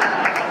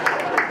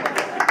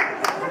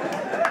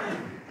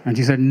 And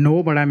she said, "No,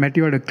 but I met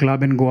you at a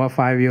club in Goa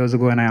 5 years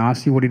ago and I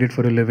asked you what you did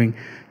for a living.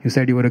 You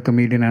said you were a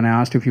comedian and I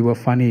asked if you were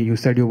funny. You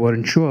said you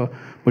weren't sure,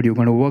 but you're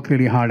going to work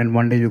really hard and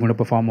one day you're going to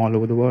perform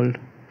all over the world."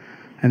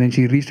 And then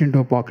she reached into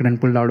her pocket and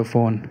pulled out a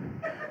phone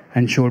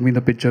and showed me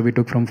the picture we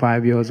took from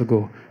 5 years ago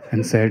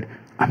and said,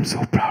 "I'm so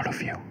proud of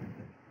you."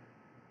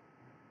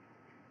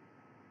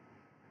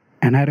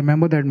 And I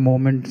remember that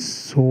moment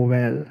so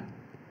well,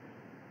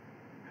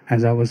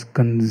 as I was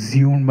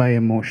consumed by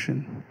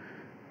emotion,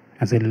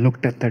 as I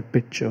looked at that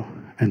picture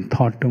and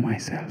thought to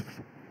myself,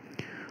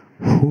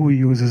 who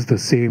uses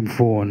the same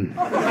phone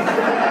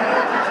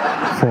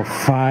for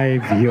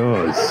 5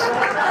 years?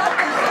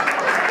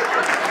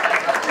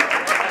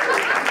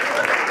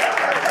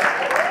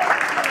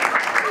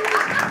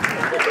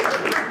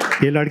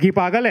 ये लड़की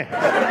पागल है.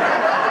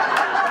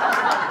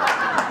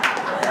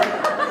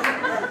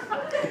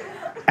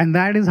 And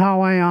that is how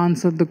I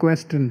answered the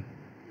question,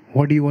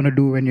 what do you want to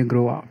do when you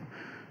grow up?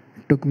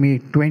 It took me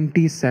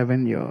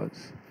 27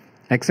 years.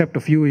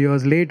 Except a few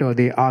years later,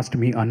 they asked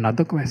me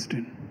another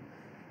question.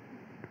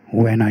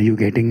 When are you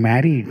getting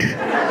married?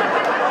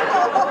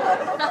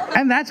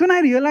 And that's when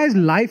I realized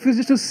life is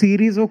just a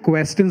series of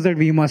questions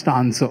that we must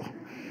answer.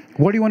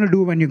 What do you want to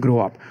do when you grow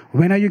up?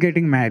 When are you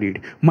getting married?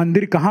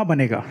 Mandir kahan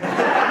banega?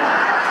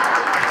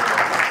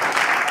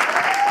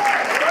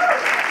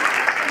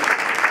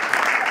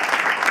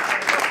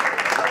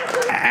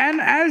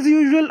 As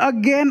usual,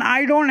 again,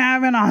 I don't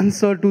have an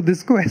answer to this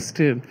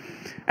question.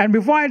 And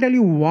before I tell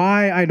you why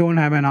I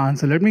don't have an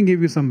answer, let me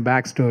give you some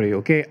backstory,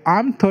 okay?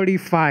 I'm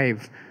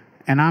 35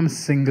 and I'm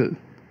single,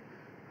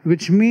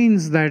 which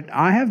means that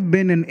I have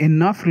been in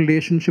enough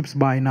relationships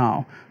by now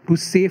to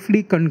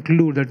safely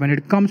conclude that when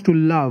it comes to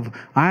love,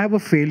 I have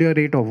a failure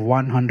rate of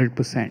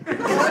 100%.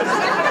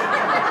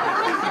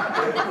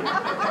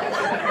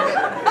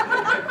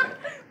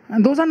 And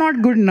those are not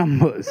good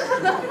numbers.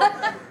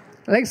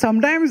 Like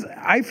sometimes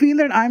I feel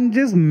that I'm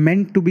just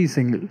meant to be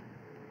single.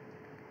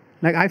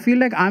 Like I feel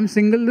like I'm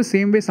single the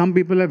same way some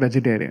people are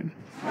vegetarian.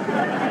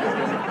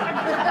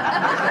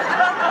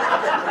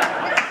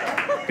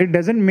 It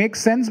doesn't make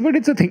sense, but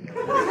it's a thing.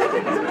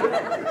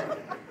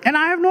 And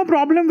I have no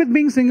problem with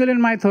being single in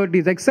my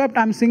 30s,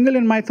 except I'm single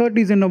in my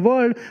 30s in a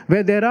world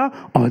where there are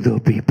other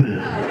people.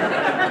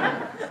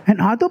 And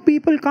other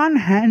people can't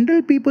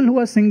handle people who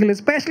are single,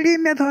 especially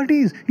in their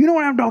 30s. You know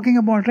what I'm talking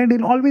about, right?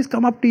 They'll always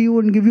come up to you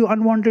and give you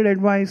unwanted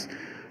advice,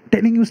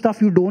 telling you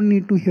stuff you don't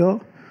need to hear.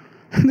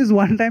 This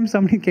one time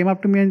somebody came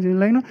up to me and she was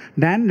like, "No,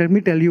 Dan, let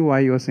me tell you why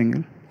you're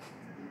single."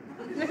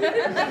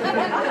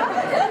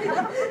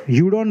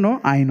 You don't know,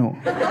 I know.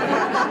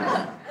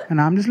 And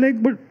I'm just like,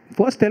 but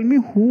first tell me,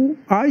 who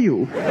are you?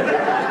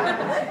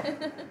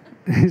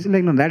 He's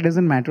like, no, that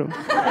doesn't matter.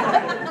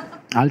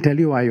 I'll tell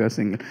you why you are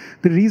single.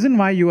 The reason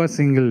why you are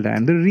single,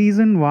 Dan, the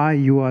reason why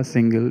you are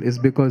single is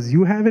because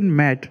you haven't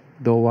met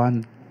the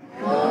one.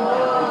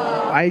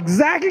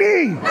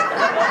 Exactly.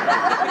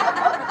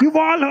 You've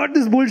all heard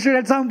this bullshit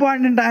at some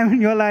point in time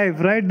in your life,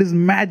 right? This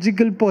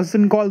magical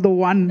person called the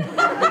one.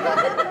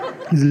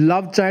 This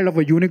love child of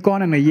a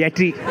unicorn and a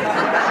yeti.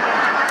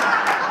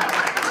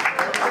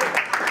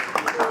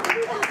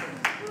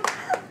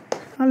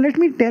 Now let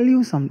me tell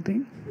you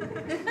something.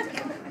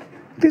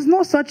 There's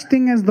no such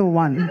thing as the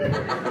one.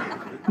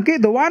 Okay,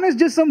 the one is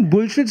just some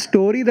bullshit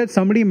story that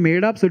somebody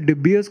made up so De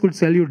Beers could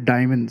sell you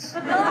diamonds.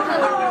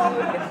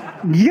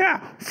 Yeah,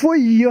 for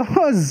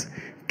years,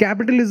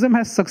 capitalism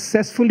has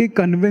successfully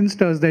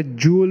convinced us that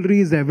jewelry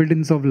is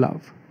evidence of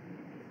love.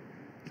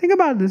 Think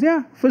about this,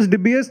 yeah. First, De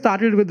Beers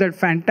started with that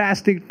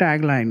fantastic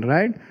tagline,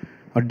 right?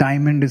 A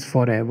diamond is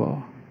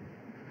forever.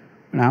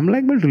 And I'm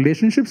like, but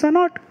relationships are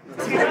not.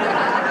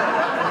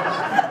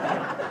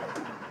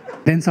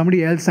 Then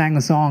somebody else sang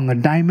a song, a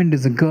diamond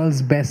is a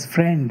girl's best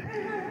friend.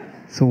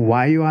 So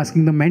why are you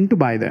asking the men to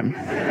buy them?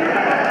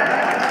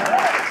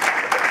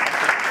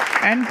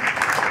 And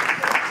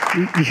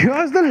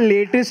here's the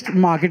latest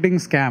marketing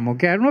scam,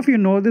 okay? I don't know if you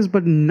know this,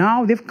 but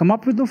now they've come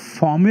up with a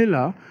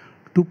formula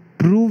to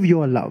prove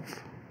your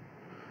love.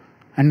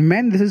 And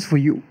men, this is for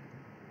you.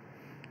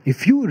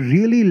 If you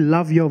really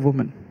love your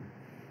woman,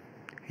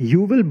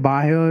 you will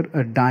buy her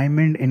a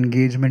diamond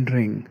engagement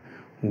ring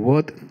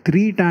worth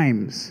 3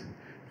 times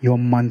your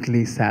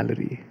monthly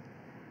salary.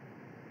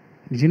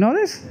 Did you know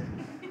this?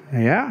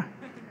 Yeah.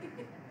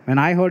 When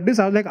I heard this,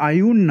 I was like, are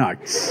you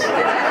nuts?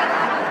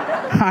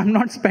 I'm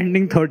not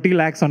spending 30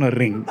 lakhs on a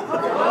ring. What?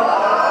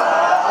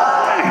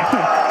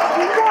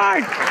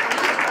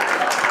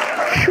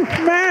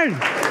 Man.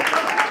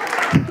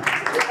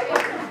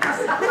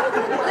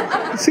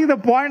 See the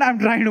point I'm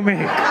trying to make?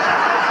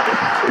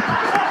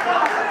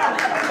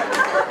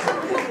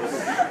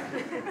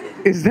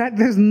 Is that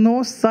there's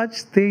no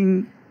such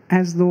thing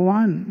as the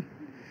one.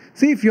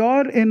 See, if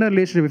you're in a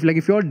relationship,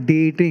 if you're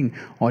dating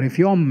or if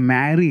you're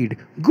married,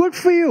 good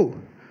for you.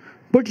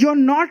 But you're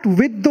not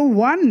with the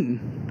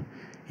one.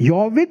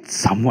 You're with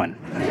someone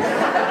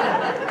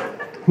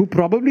who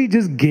probably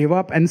just gave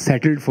up and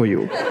settled for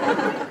you.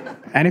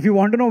 And if you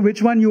want to know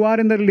which one you are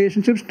in the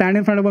relationship, stand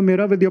in front of a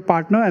mirror with your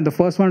partner and the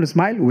first one to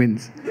smile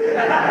wins.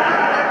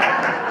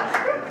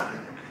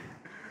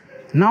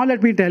 Now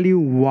let me tell you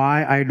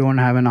why I don't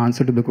have an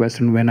answer to the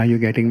question, when are you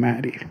getting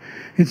married?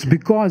 It's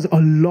because a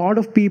lot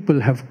of people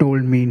have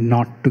told me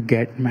not to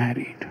get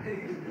married.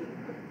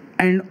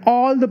 And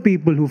all the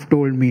people who've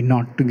told me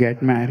not to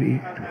get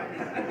married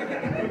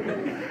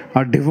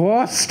are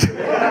divorced.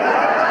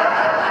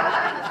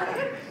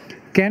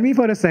 Can we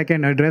for a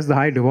second address the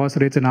high divorce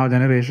rates in our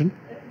generation?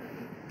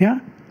 Yeah?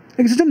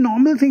 It's just a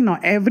normal thing now.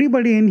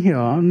 Everybody in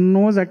here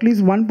knows at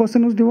least one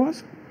person who's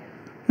divorced.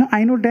 No,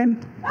 I know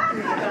 10.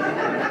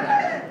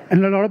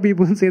 And a lot of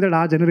people say that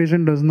our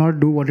generation does not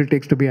do what it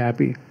takes to be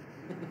happy.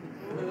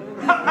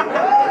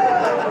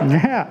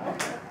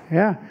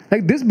 Yeah.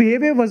 Like this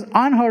behavior was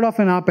unheard of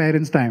in our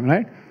parents' time,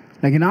 right?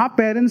 Like in our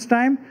parents'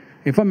 time,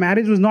 if a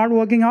marriage was not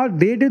working out,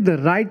 they did the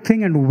right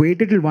thing and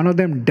waited till one of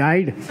them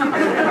died.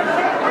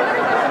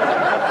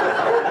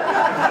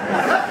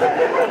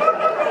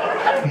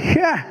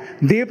 Yeah,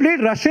 they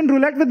played Russian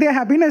roulette with their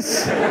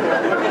happiness.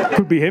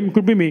 Could be him,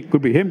 could be me,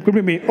 could be him, could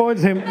be me. Oh,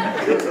 it's him.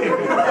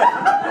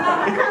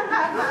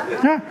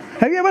 Yeah.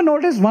 Have you ever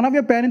noticed one of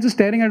your parents is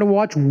staring at a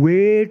watch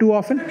way too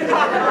often?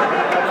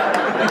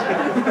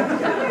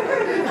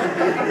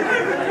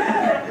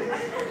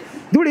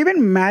 Dude,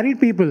 even married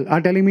people are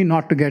telling me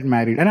not to get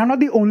married. And I'm not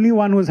the only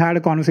one who's had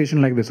a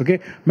conversation like this, okay?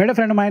 Met a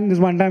friend of mine this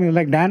one time, he was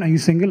like, Dan, are you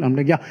single? I'm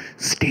like, yeah,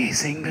 stay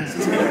single.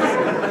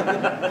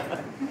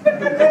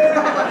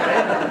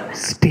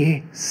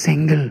 Stay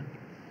single.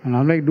 And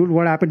I'm like, dude,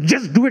 what happened?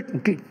 Just do it.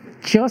 Okay,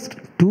 just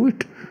do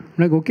it. I'm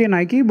like, okay,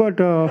 Nike, but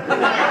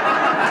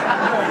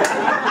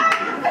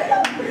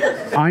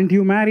aren't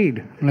you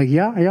married? I'm like,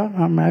 yeah,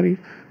 I'm married.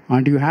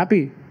 Aren't you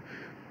happy?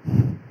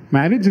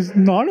 Marriage is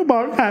not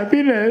about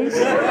happiness.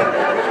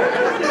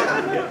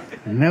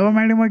 Never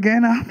met him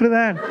again after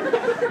that.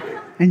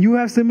 And you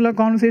have similar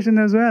conversations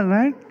as well,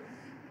 right?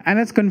 And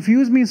it's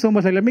confused me so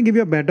much. Like, let me give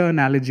you a better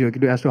analogy,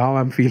 okay, as to how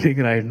I'm feeling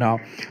right now.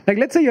 Like,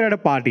 let's say you're at a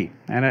party,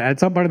 and at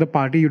some part of the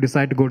party, you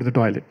decide to go to the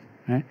toilet.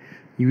 Right?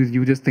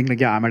 You just think like,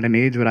 yeah, I'm at an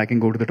age where I can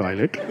go to the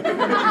toilet.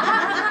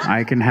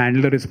 I can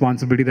handle the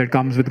responsibility that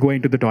comes with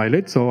going to the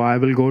toilet, so I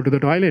will go to the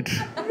toilet.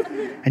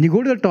 And you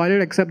go to the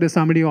toilet, except there's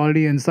somebody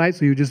already inside,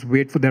 so you just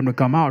wait for them to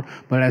come out.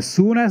 But as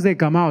soon as they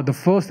come out, the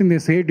first thing they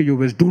say to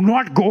you is, do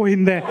not go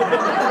in there.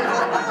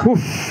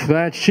 Oof,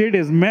 that shit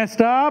is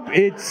messed up.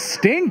 It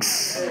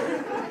stinks.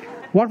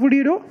 What would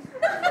you do?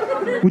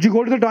 Would you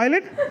go to the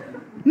toilet?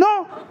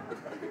 No.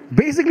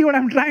 Basically, what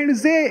I'm trying to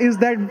say is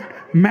that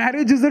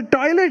marriage is a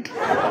toilet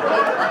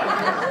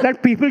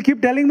that people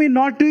keep telling me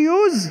not to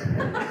use,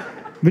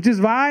 which is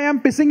why I'm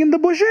pissing in the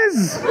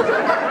bushes.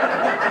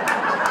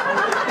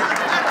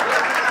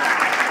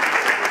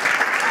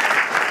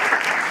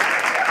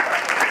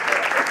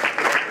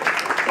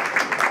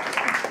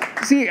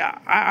 See,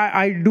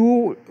 I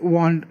do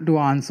want to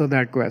answer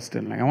that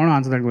question. Like, I want to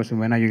answer that question,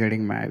 when are you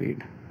getting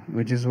married?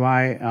 which is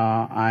why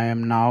I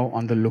am now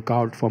on the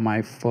lookout for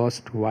my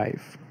first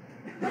wife.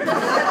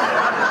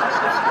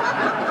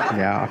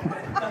 Yeah.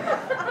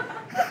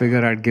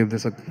 Figure I'd give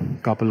this a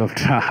couple of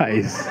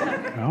tries.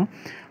 You know?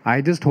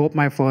 I just hope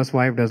my first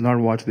wife does not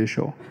watch this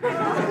show.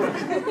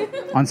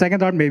 On second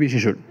thought, maybe she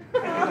should.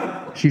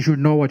 She should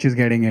know what she's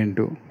getting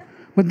into.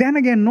 But then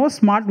again, no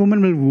smart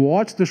woman will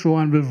watch the show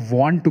and will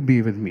want to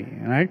be with me,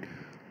 right?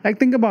 Like,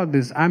 think about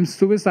this. I'm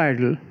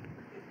suicidal.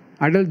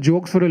 I tell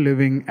jokes for a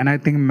living, and I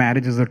think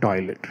marriage is a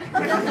toilet.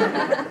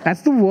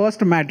 That's the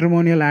worst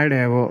matrimonial ad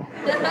ever.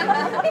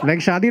 Like,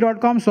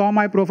 Shadi.com saw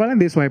my profile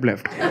and they swipe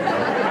left.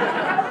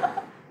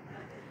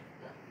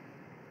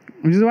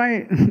 Which is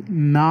why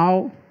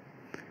now,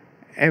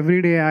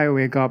 every day I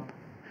wake up,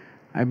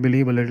 I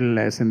believe a little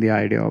less in the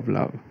idea of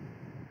love.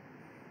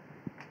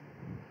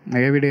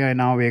 Like every day I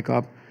now wake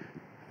up,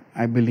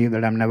 I believe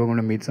that I'm never going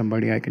to meet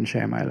somebody I can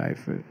share my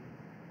life with.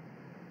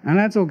 And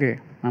that's okay.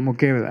 I'm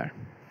okay with that.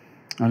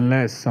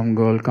 Unless some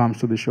girl comes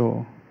to the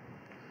show,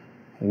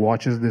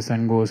 watches this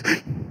and goes,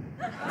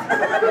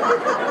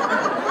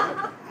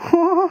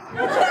 oh,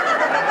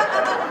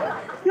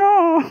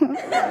 no,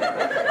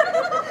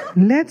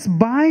 let's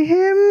buy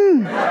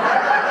him.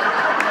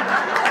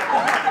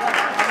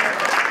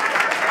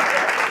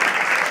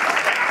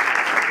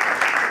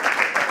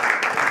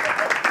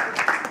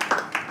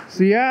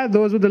 So yeah,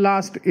 those were the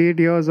last 8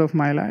 years of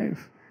my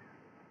life.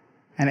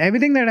 And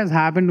everything that has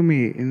happened to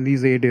me in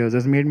these 8 years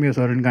has made me a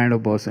certain kind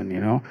of person,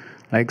 you know.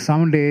 Like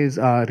some days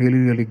are really,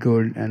 really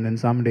good, and then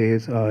some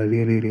days are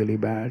really, really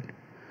bad.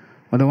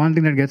 But the one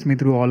thing that gets me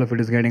through all of it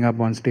is getting up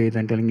on stage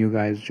and telling you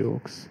guys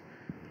jokes.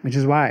 Which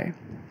is why,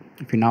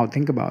 if you now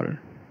think about it,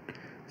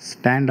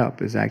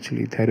 stand-up is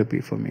actually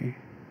therapy for me.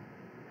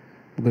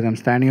 Because I'm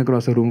standing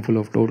across a room full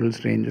of total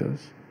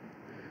strangers,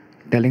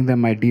 telling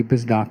them my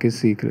deepest, darkest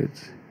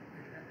secrets.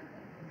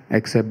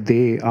 Except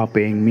they are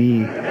paying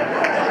me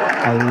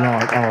a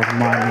lot of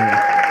money.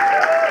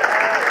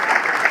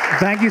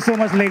 Thank you so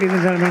much, ladies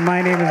and gentlemen.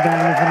 My name is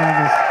Daniel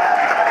Fernandes.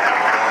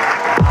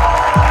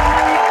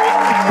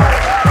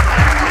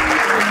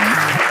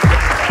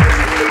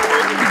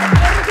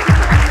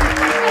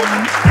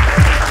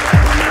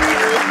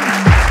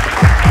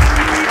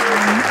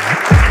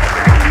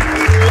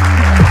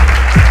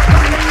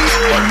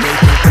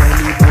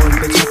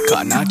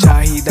 ना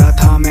चाहिदा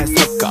था मैं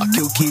सबका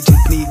क्योंकि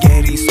जितनी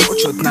गहरी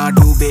सोच उतना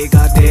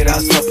डूबेगा तेरा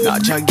सपना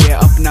जगह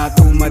अपना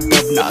तू मत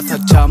दबना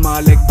सच्चा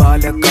मालिक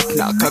बालक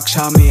अपना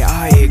कक्षा में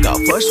आएगा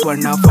फर्स्ट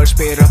वरना फर्श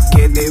पे रख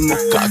के दे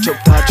मुक्का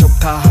चुप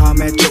था हाँ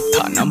मैं चुप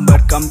था नंबर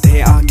कम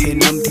थे आंखें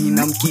नम थी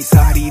नम की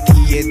सारी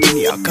थी ये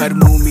दुनिया कर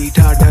मुंह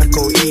मीठा डर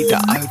को ईटा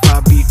अल्फा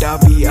बीटा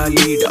भी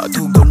लीडर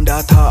तू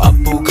गुंडा था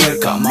अब्बू घर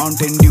का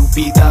माउंटेन ड्यू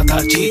पीता था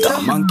चीता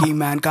मंकी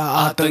मैन का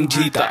आतंक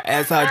जीता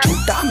ऐसा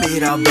झूठा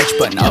मेरा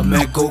बचपन अब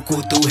मैं गोकू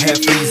तू है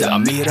फ्रीजा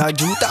मेरा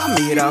जूता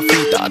मेरा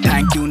फीता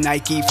thank you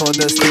Nike for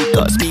the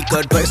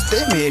speaker बजते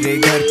मेरे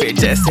घर पे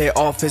जैसे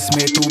ऑफिस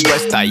में तू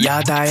बजता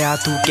याद आया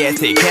तू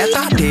कैसे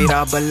कहता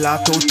तेरा बल्ला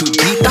तो तू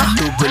जीता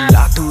तू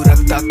बुल्ला तू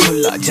रखता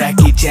खुला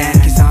जैकी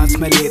चैन की सांस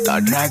में लेता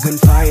ड्रैगन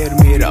फायर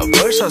मेरा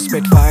वर्ष और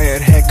स्पिट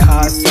फायर है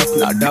खास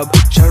सपना डब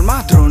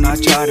शर्मा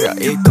द्रोणाचार्य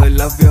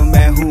एकलव्य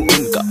मैं हूँ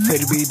उनका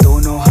फिर भी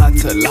दोनों हाथ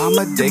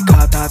सलामत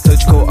देखा था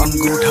तुझको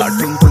अंगूठा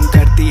टुन टुन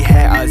करती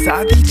है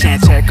आजादी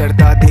चै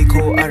करता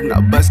देखो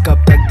अर्नब बस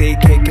कब तक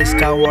देखे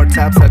किसका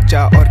व्हाट्सएप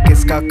सच्चा और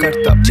किसका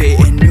करतब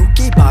JNU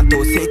की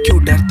बातों से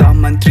क्यों डरता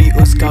मंत्री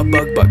उसका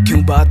बग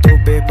क्यों बातों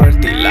पे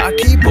पड़ती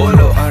लाठी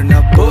बोलो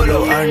अर्नब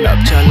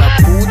चल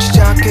पूछ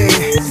जाके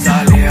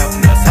साले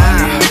अपना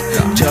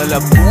चल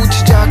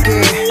पूछ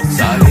जाके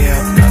साले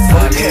अपना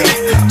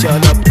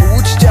चल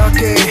पूछ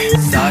जाके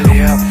साले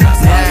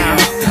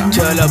अपना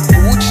चल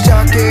पूछ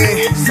जाके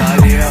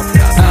साले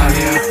अपना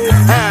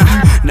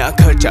ना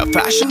खर्चा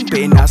फैशन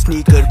पे ना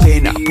स्नीकर पे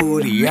ना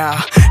पूरिया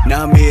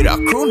ना मेरा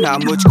क्रू ना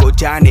मुझको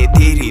जाने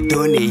तेरी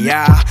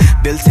दुनिया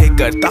दिल से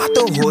करता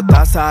तो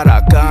होता सारा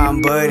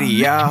काम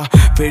बढ़िया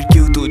फिर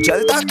क्यों तू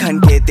जलता खन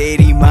के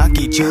तेरी माँ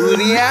की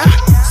चूरिया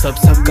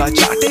सबका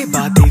चाटे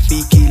बातें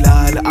फीकी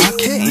लाल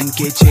आंखें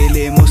इनके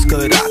चेले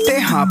मुस्कुराते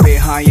हाँ पे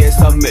हाँ ये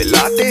सब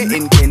मिलाते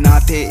इनके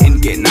नाते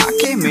इनके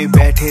नाके में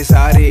बैठे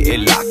सारे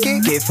इलाके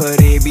के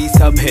फरेबी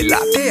सब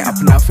हिलाते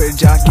अपना फिर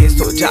जाके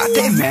सो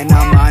जाते मैं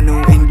ना मानूं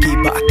इनकी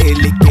बातें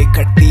लिख के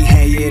कटती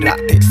है ये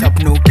रातें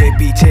सपनों के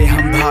पीछे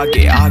हम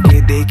भागे आगे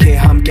देखे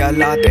हम क्या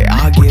लाते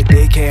आगे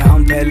देखे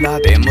हम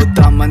फैलाते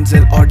मुद्दा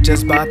मंजिल और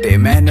जज्बाते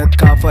मेहनत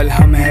का फल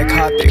हम है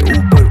खाते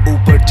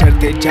ऊपर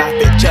चढ़ते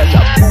जाते चल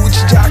पूछ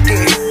जाके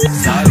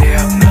साले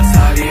अपना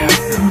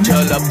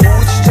चल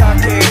पूछ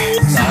जाके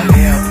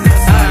साले अपना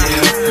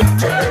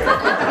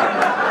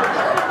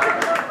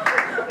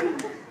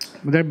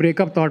That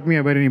breakup taught me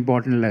a very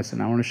important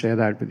lesson. I want to share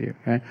that with you.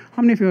 Okay?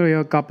 How many of you are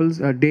here couples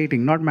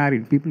dating, not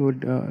married? People who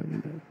are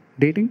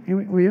dating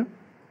over here?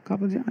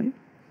 Couples, yeah, are you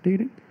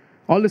dating?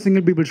 All the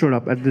single people showed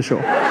up at the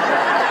show.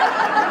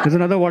 There's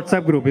another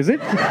WhatsApp group, is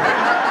it?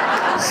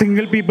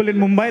 Single people in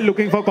Mumbai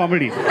looking for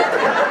comedy.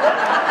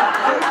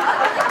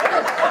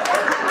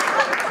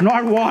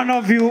 Not one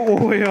of you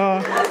over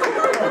here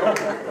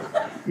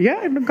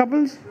Yeah, the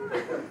couples.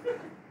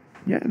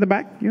 Yeah, in the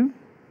back,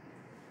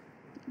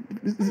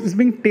 It's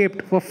being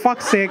taped, for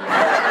fuck's sake.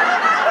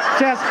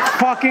 Just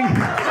fucking...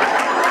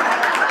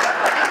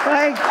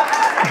 Like...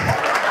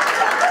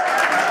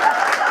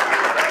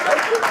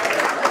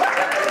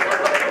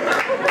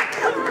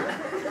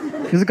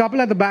 There's a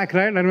couple at the back,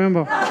 right? I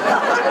remember.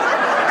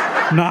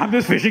 No, I'm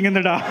just fishing in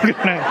the dark.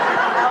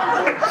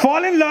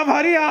 Fall in love,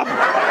 hurry up.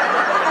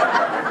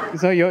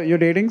 So you're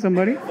dating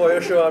somebody? For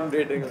your show, I'm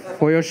dating.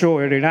 For your show,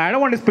 you're dating. I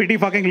don't want this pity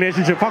fucking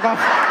relationship. Fuck off.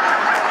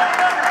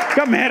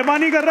 क्या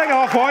मेहरबानी कर रहा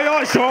है for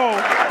your show?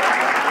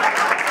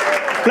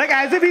 Like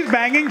as if he's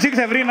banging chicks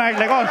every night.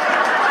 Like, oh,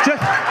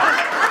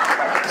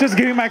 just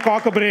give me my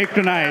cock a break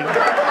tonight.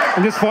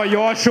 And just for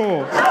your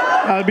show,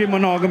 I'll be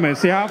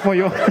monogamous. Yeah, for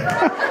your...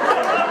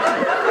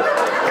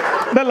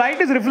 The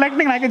light is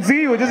reflecting. I can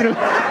see you. So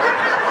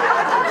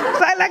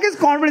I like his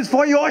confidence.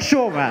 For your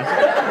show, man.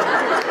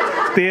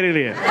 तेरे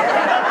लिए.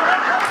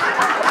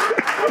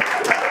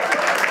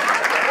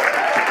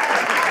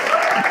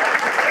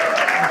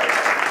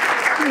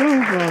 Oh,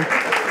 God.